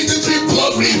 hereditary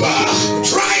blood river,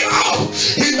 dry up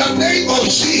in the name of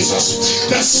Jesus,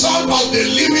 the Son of the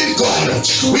living God.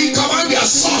 We command their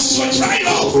source to dry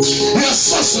up, their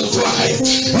source to dry,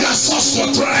 their source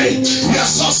to dry, their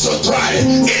source to dry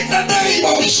in the name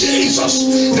of Jesus,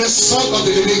 the Son of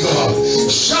the living God.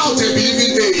 Shout a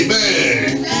believing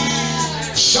amen.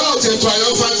 Shout a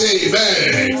triumphant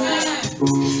amen.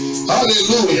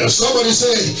 Hallelujah. Somebody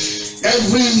say,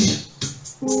 every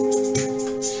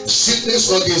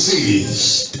sickness or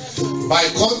disease my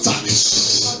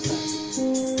contacts,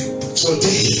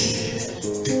 today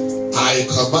I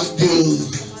command you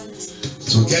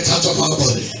to get out of our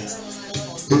body.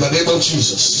 In the name of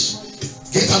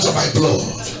Jesus. Get out of my blood.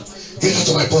 Get out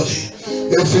of my body.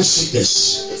 Every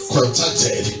sickness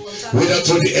contacted, whether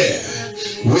through the air,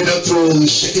 whether through the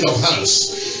shaking of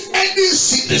hands, any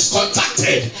sickness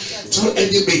contacted through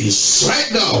any means, right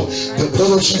now, the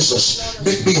blood of Jesus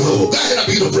make me whole. Go ahead and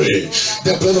begin to pray.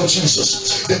 The blood of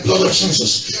Jesus, the blood of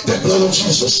Jesus, the blood of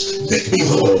Jesus make me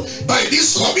whole. By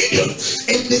this communion,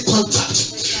 any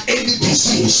contact, any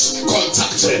disease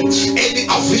contacted, any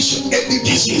affliction, any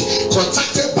disease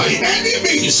contacted by any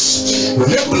means,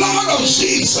 the blood of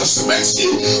Jesus makes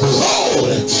you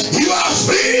whole. You are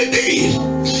free indeed.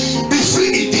 Be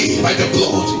free indeed by the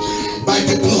blood. By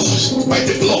the blood, by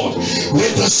the blood,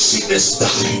 let the sickness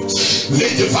die,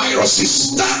 let the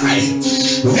viruses die,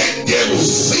 let them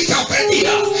freak up here.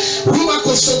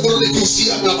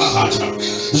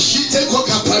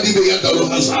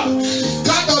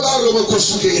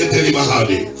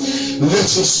 Let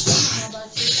us die,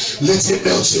 let it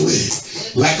melt away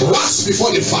like wax before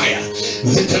the fire.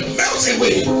 Let it melt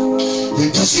away.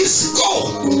 The disease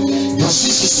go, the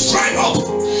disease is dried up.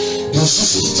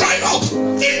 This is dried up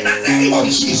in the name of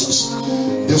Jesus,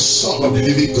 the Son of the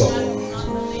living God.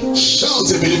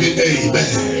 Shout a believing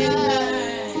amen.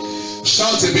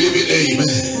 Shout a believing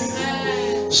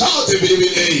amen. Shout a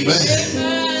believing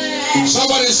amen.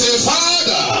 Somebody say,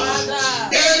 Father,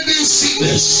 any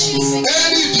sickness,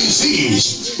 any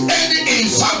disease, any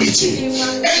infirmity,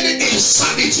 any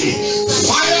insanity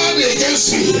fired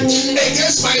against me,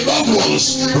 against my loved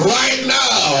ones, right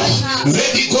now,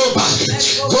 let it go back.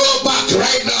 Go back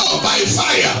right now by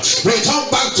fire. Return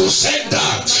back to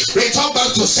sender. Return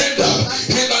back to sender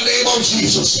in the name of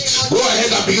Jesus. Go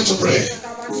ahead and begin to pray.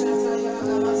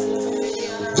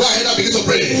 Go ahead and begin to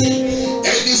pray.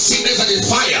 Any sickness that is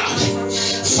fired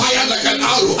like an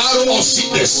arrow of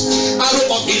sickness,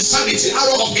 arrow of insanity,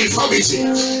 arrow of infirmity,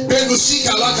 return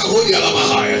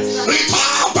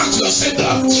back to your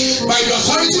sender by the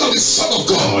authority of the Son of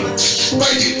God, by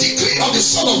the decree of the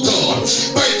Son of God,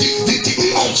 by the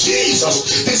decree of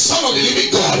Jesus, the Son of the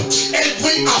living God.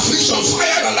 Every affliction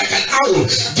fired like an arrow,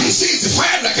 disease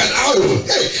fired like an arrow,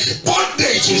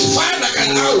 bondage is fired like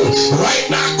an arrow. Right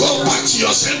now, go back to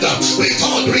your sender.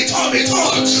 Return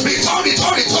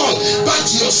back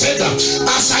to your sender.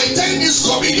 As I take this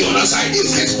communion, as I eat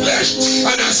this flesh,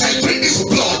 and as I drink this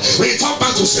blood, return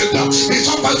back to sender.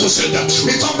 Return back to sender.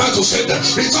 Return back to sender.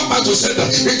 Return back to sender.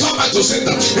 Return back to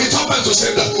sender. Return back to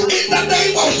sender. In the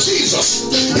name of Jesus.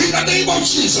 In the name of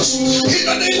Jesus. In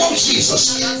the name of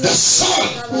Jesus. The Son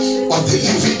of the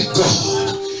living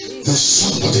God. The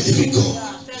Son of the living God.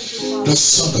 The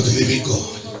Son of the living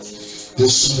God. The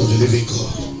Son of the living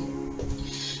God.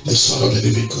 The Son of the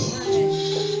living God.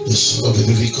 The Son of the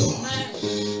living God.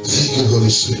 Thank you, Holy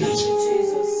Spirit.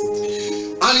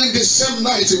 And in the same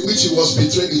night in which he was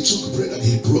betrayed, he took bread and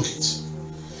he broke it.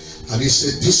 And he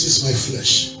said, this is my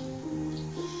flesh.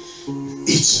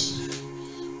 Eat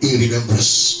in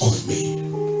remembrance of me.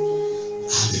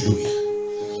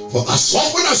 Hallelujah. For as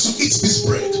often as you eat this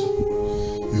bread,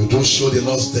 you don't show the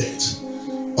Lord's death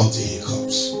until he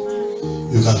comes.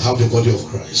 You can have the body of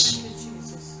Christ.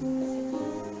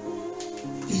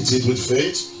 Eat it with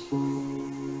faith.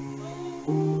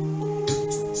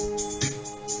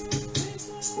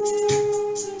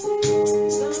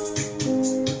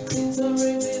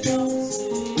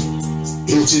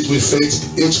 Eat it with faith,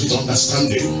 eat with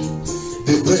understanding.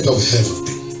 The bread of heaven.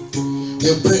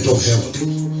 The bread of heaven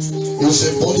is a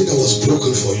body that was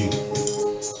broken for you.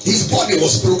 His body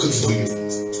was broken for you.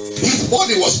 His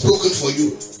body was broken for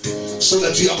you. So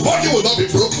that your body will not be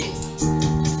broken.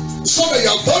 So that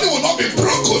your body will not be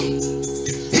broken.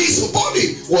 His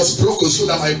body was broken so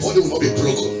that my body will not be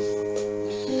broken.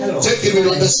 Hello. Take it with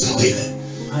understanding.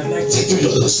 Take it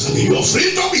with understanding. Your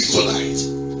freedom is tonight.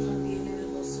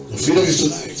 Your freedom is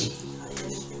tonight.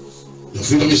 Your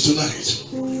freedom is tonight.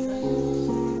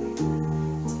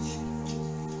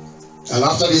 And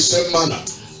after the same manner,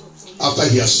 after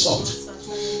he has supped,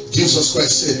 Jesus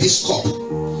Christ said, this cup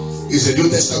is the New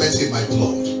Testament in my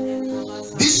blood.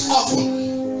 This often,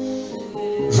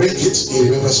 drink it in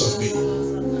remembrance of me.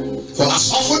 For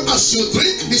as often as you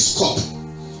drink this cup,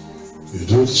 you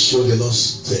don't show the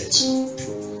Lord's death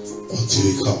until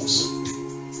he comes.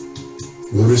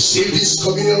 You receive this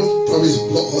communion from his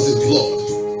blood,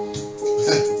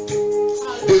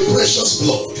 the precious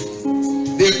blood,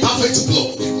 the perfect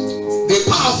blood, the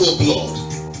powerful blood.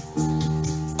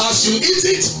 As you eat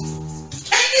it,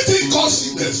 anything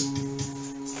causes sickness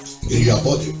in your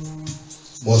body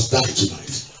must die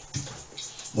tonight.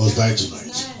 must die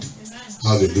tonight.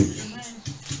 Hallelujah.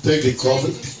 Take the cup.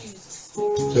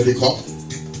 Take the cup.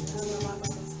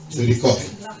 Take the cup.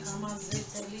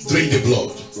 Drink the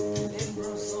blood.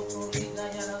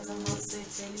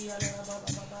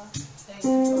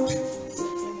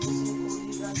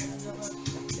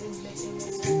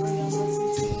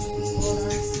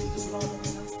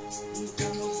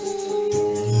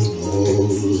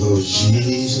 Oh,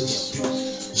 Jesus,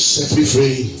 set me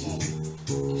free.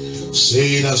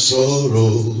 Sin and sorrow,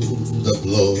 the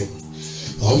blood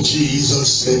of Jesus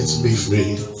sets me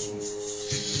free.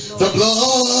 The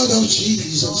blood of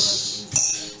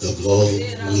Jesus, the blood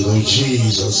of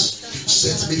Jesus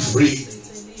sets me free.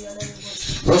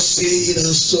 From sin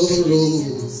and sorrow,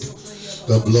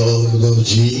 the blood of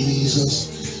Jesus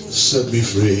set me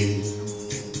free.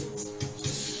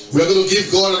 We're going to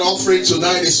give God an offering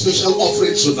tonight, a special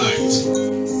offering tonight,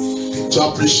 to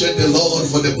appreciate the Lord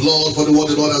for the blood, for what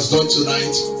the Lord has done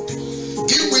tonight.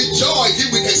 Give with joy,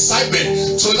 give with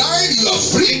excitement. Tonight you are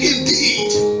free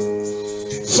indeed.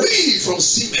 Free from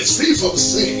sickness, free from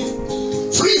sin,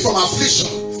 free from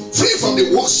affliction, free from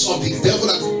the works of the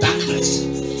devil and darkness.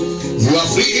 You are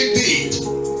free indeed.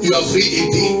 You are free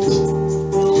indeed.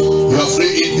 You are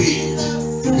free indeed.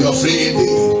 You are free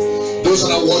indeed. Those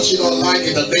that are watching online,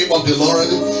 in the name of the Lord,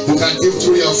 you can give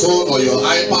through your phone or your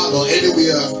iPad or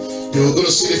anywhere. You're going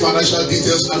to see the financial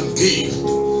details and give.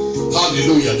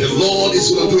 Hallelujah. The Lord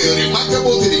is going to do a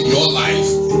remarkable thing in your life.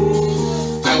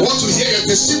 I want to hear your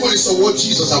testimonies of what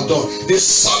Jesus has done. The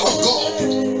Son of God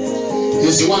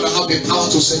is the one that has the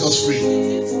power to set us free.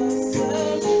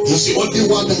 He's the only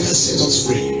one that can set us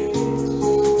free.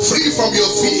 Free from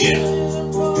your fear.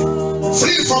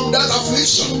 Free from that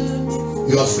affliction.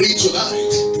 You are free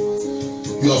tonight.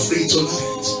 You are free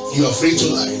tonight. You are free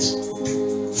tonight.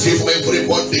 Free from every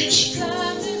bondage.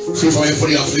 Free from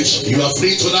every affliction. You are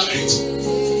free tonight.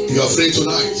 You are free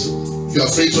tonight. You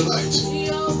are free tonight.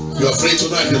 You are free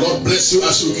tonight. The Lord bless you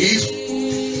as you give.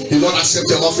 The Lord accept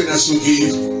your offering as you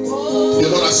give. The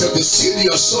Lord accept the seed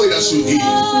you are sowing as you give.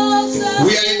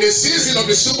 We are in the season of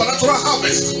the supernatural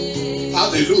harvest.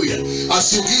 Hallelujah.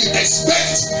 As you give,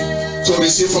 expect to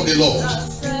receive from the Lord.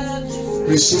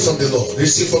 Receive from the Lord.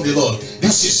 Receive from the Lord.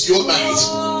 This is your night.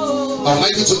 I would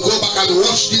like you to go back and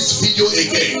watch this video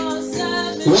again.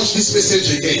 Watch this message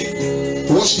again.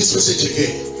 Watch this message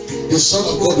again. The Son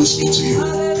of God will speak to you.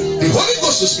 The Holy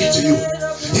Ghost will speak to you.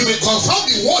 He will confirm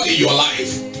the word in your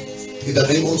life. In the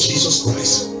name of Jesus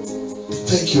Christ.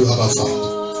 Thank you, Abba Father.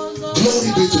 Glory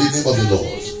be to the name of the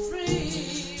Lord.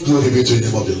 Glory be to the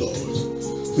name of the Lord.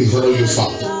 We honor you,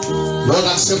 Father. Lord,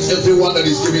 accept everyone that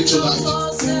is giving tonight.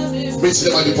 Meet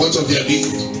them at the point of their need.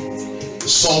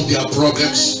 Solve their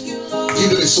problems. Give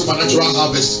them a supernatural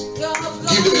harvest.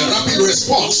 Give them a rapid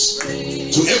response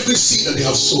to every seed that they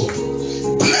have sown.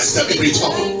 Bless them in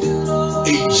return.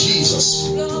 In Jesus'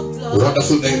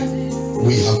 wonderful name,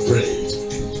 we have prayed.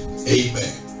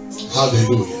 Amen.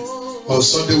 Hallelujah. On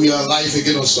Sunday, we are live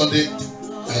again on Sunday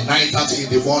at 9:30 in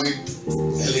the morning.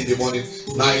 Early in the morning.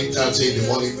 9:30 in the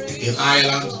morning. In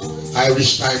Ireland,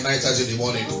 Irish time, 9:30 in the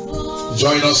morning.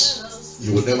 Join us.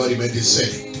 You will never remain the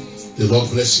same. The Lord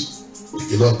bless you.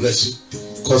 The Lord bless you.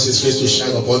 Cause his face to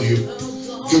shine upon you.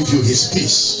 Give you his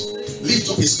peace. Lift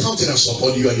up his countenance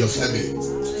upon you and your family.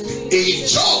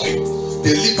 Enjoy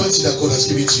the liberty that God has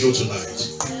given to you tonight.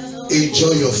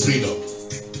 Enjoy your freedom.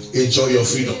 Enjoy your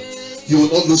freedom. You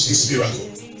will not lose this miracle.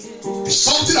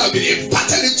 Something that has been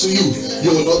imparted into you, you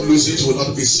will not lose it. You will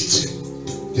not miss it.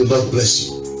 The Lord bless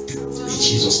you. In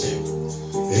Jesus' name.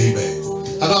 Amen.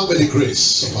 And now may the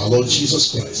grace of our Lord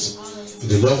Jesus Christ, and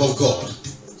the love of God,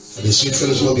 and the sweet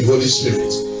fellowship of the Holy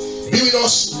Spirit be with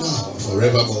us now and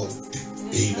forevermore.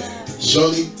 Amen.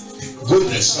 Surely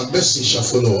goodness and mercy shall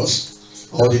follow us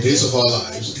all the days of our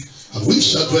lives, and we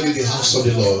shall dwell in the house of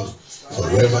the Lord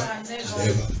forever and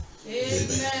ever.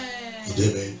 Amen. And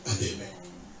amen and amen.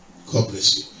 God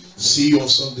bless you. See you on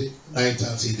Sunday,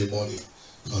 9:30 in the morning.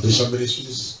 Foundation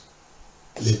Ministries,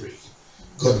 Limerick.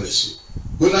 God bless you.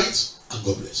 Good night and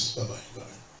God bless. Bye-bye.